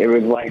am I? It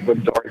was like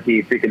when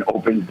Dorothy freaking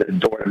opens the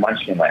door to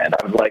Munchkinland.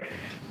 I was like,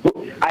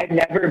 I've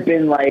never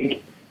been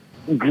like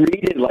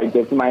greeted like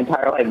this in my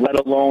entire life, let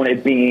alone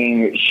it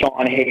being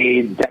Sean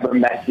Hayes, Deborah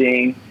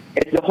Messing.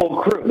 It's the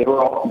whole crew.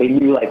 They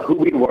knew like who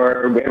we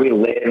were, where we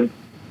lived.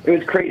 It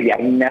was crazy.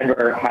 I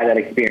never had that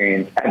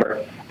experience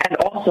ever. And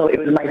also, it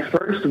was my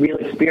first real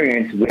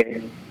experience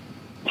with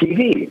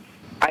TV.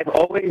 I've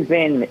always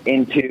been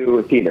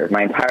into theater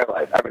my entire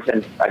life, ever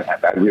since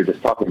we were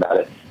just talking about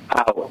it.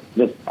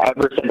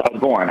 Ever since I was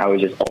born, I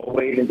was just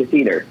always into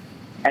theater.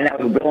 And that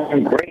was Will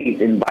and Grace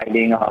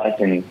inviting us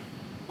and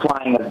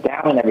flying us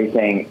down and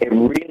everything. It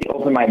really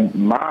opened my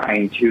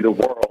mind to the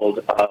world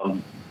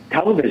of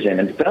television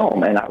and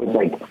film. And I was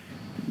like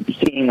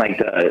seeing like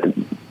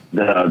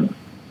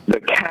the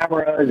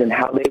cameras and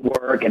how they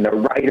work and the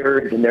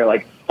writers, and they're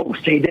like, oh,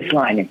 say this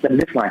line instead of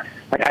this line.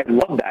 Like, I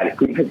love that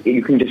because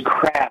you can just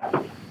craft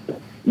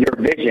your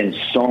vision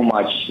so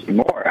much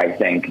more, I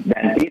think,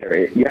 than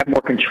theater. You have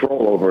more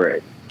control over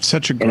it.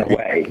 Such a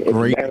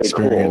great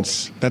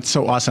experience. Cool. That's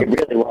so awesome. It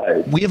really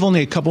was. We have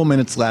only a couple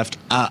minutes left.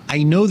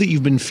 I know that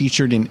you've been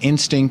featured in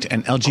Instinct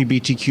and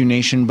LGBTQ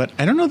Nation, but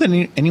I don't know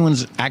that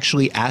anyone's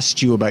actually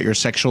asked you about your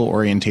sexual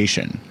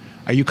orientation.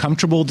 Are you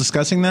comfortable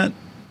discussing that?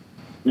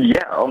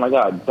 Yeah, oh my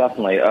God,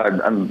 definitely.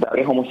 I'm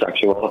very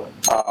homosexual.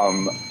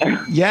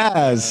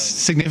 Yes,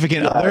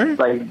 significant other?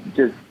 Like,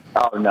 just,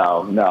 oh,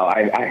 no.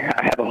 I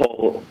have a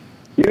whole,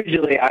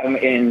 usually I'm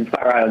in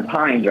Fire Island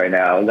Pines right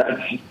now.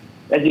 That's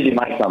usually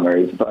my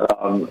summers, but,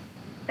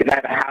 because I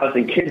have a house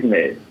in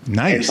Kismet.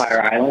 Nice. In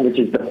Fire Island, which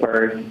is the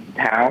first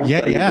town.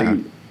 Yeah, so yeah.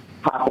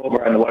 Hop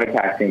over on the water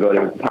taxi and go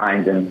to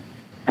Pines and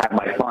have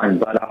my fun.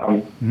 But,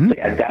 so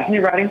yeah, definitely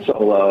riding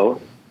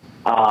solo.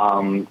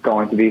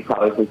 Going to be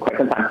probably for quite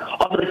some time.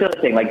 Also, this other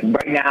thing, like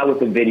right now with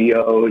the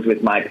videos,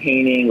 with my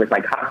painting, with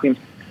my costumes,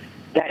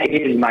 that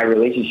is my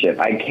relationship.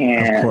 I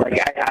can't,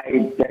 like,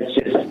 that's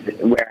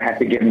just where I have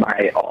to give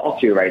my all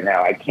to right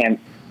now. I can't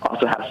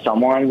also have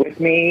someone with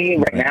me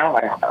right now.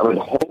 I would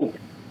hope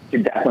to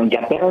definitely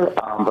get there,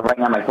 but right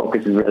now my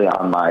focus is really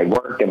on my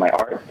work and my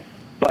art.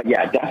 But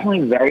yeah,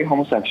 definitely very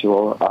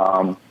homosexual.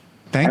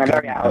 And I'm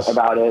very out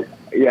about it.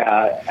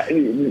 Yeah,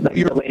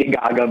 the Lady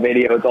Gaga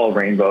video, it's all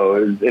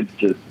rainbows. It's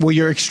just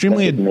you're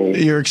extremely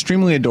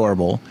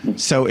adorable.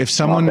 So if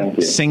someone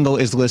single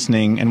is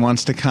listening and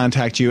wants to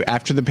contact you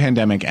after the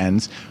pandemic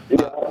ends,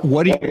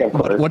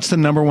 what's the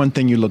number one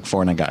thing you look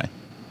for in a guy?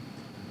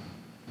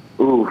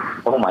 Ooh,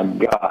 oh my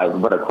God,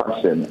 what a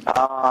question.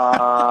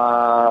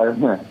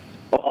 Well,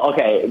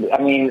 okay,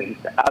 I mean,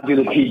 I'll do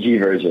the PG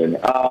version.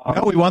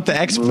 No, we want the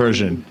X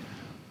version.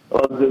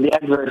 Well, the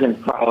X version is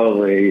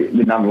probably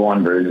the number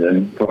one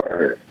version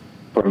for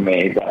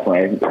me,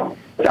 definitely.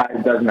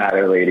 Size does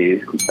matter,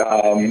 ladies.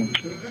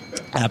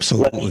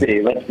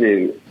 Absolutely. Let's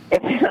see.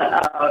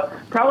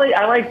 Probably,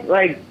 I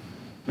like,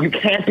 you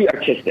can't be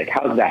artistic.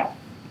 How's that?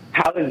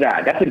 How is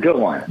that? That's a good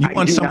one. You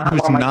want someone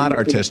who's not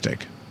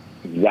artistic.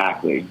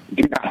 Exactly.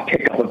 Do not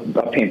pick up a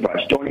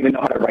paintbrush. Don't even know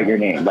how to write your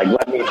name. Like,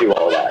 let me do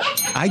all that.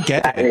 I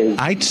get it.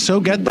 I so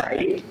get that.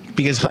 Right?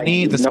 Because,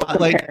 honey, the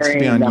spotlight needs to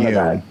be on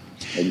you.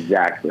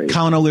 Exactly.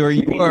 Colin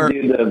O'Leary, you are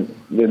do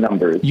the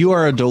numbers. You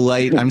are a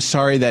delight. I'm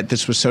sorry that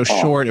this was so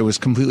short. It was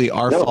completely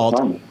our fault.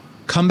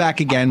 Come back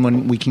again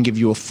when we can give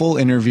you a full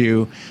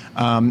interview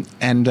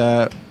and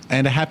a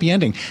happy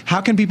ending. How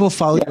can people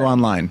follow you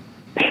online?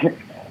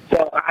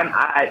 So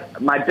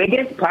my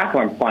biggest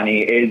platform, funny,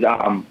 is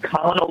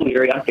Colin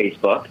O'Leary on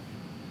Facebook.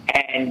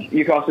 And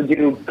you can also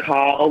do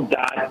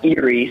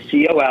col.eary,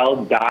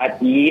 COL.EARY,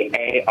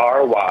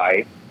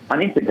 on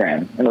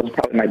Instagram. And those are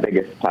probably my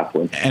biggest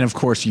platforms. And, of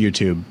course,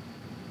 YouTube.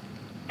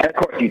 And, of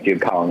course,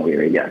 YouTube, Colin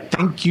O'Leary, yes.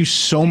 Thank you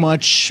so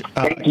much.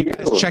 Thank you.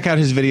 Check out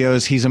his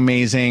videos. He's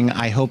amazing.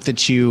 I hope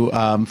that you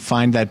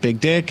find that big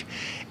dick.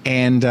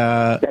 And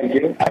thank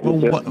you.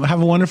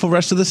 Have a wonderful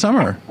rest of the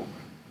summer.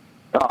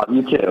 Oh,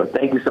 you too.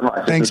 Thank you so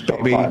much. Thanks,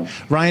 baby. So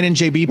Ryan and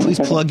JB, please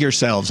plug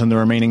yourselves in the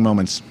remaining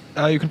moments.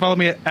 You can follow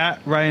me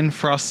at Ryan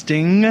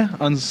Frosting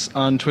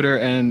on Twitter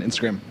and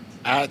Instagram.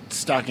 At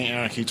Stalking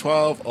Anarchy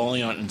 12,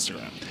 only on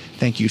Instagram.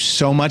 Thank you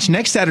so much.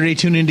 Next Saturday,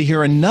 tune in to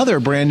hear another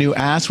brand new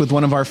ass with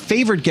one of our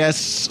favorite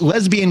guests,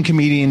 lesbian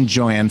comedian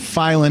Joanne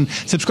Filan.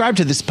 Subscribe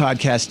to this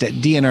podcast at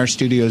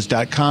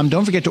dnrstudios.com.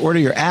 Don't forget to order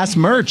your ass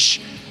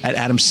merch at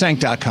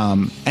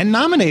adamsank.com and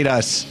nominate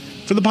us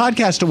for the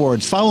podcast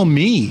awards. Follow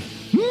me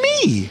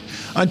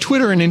on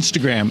Twitter and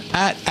Instagram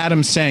at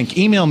Adam Sank.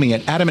 Email me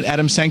at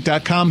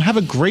adam@adamsank.com. Have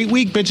a great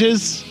week,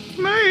 bitches.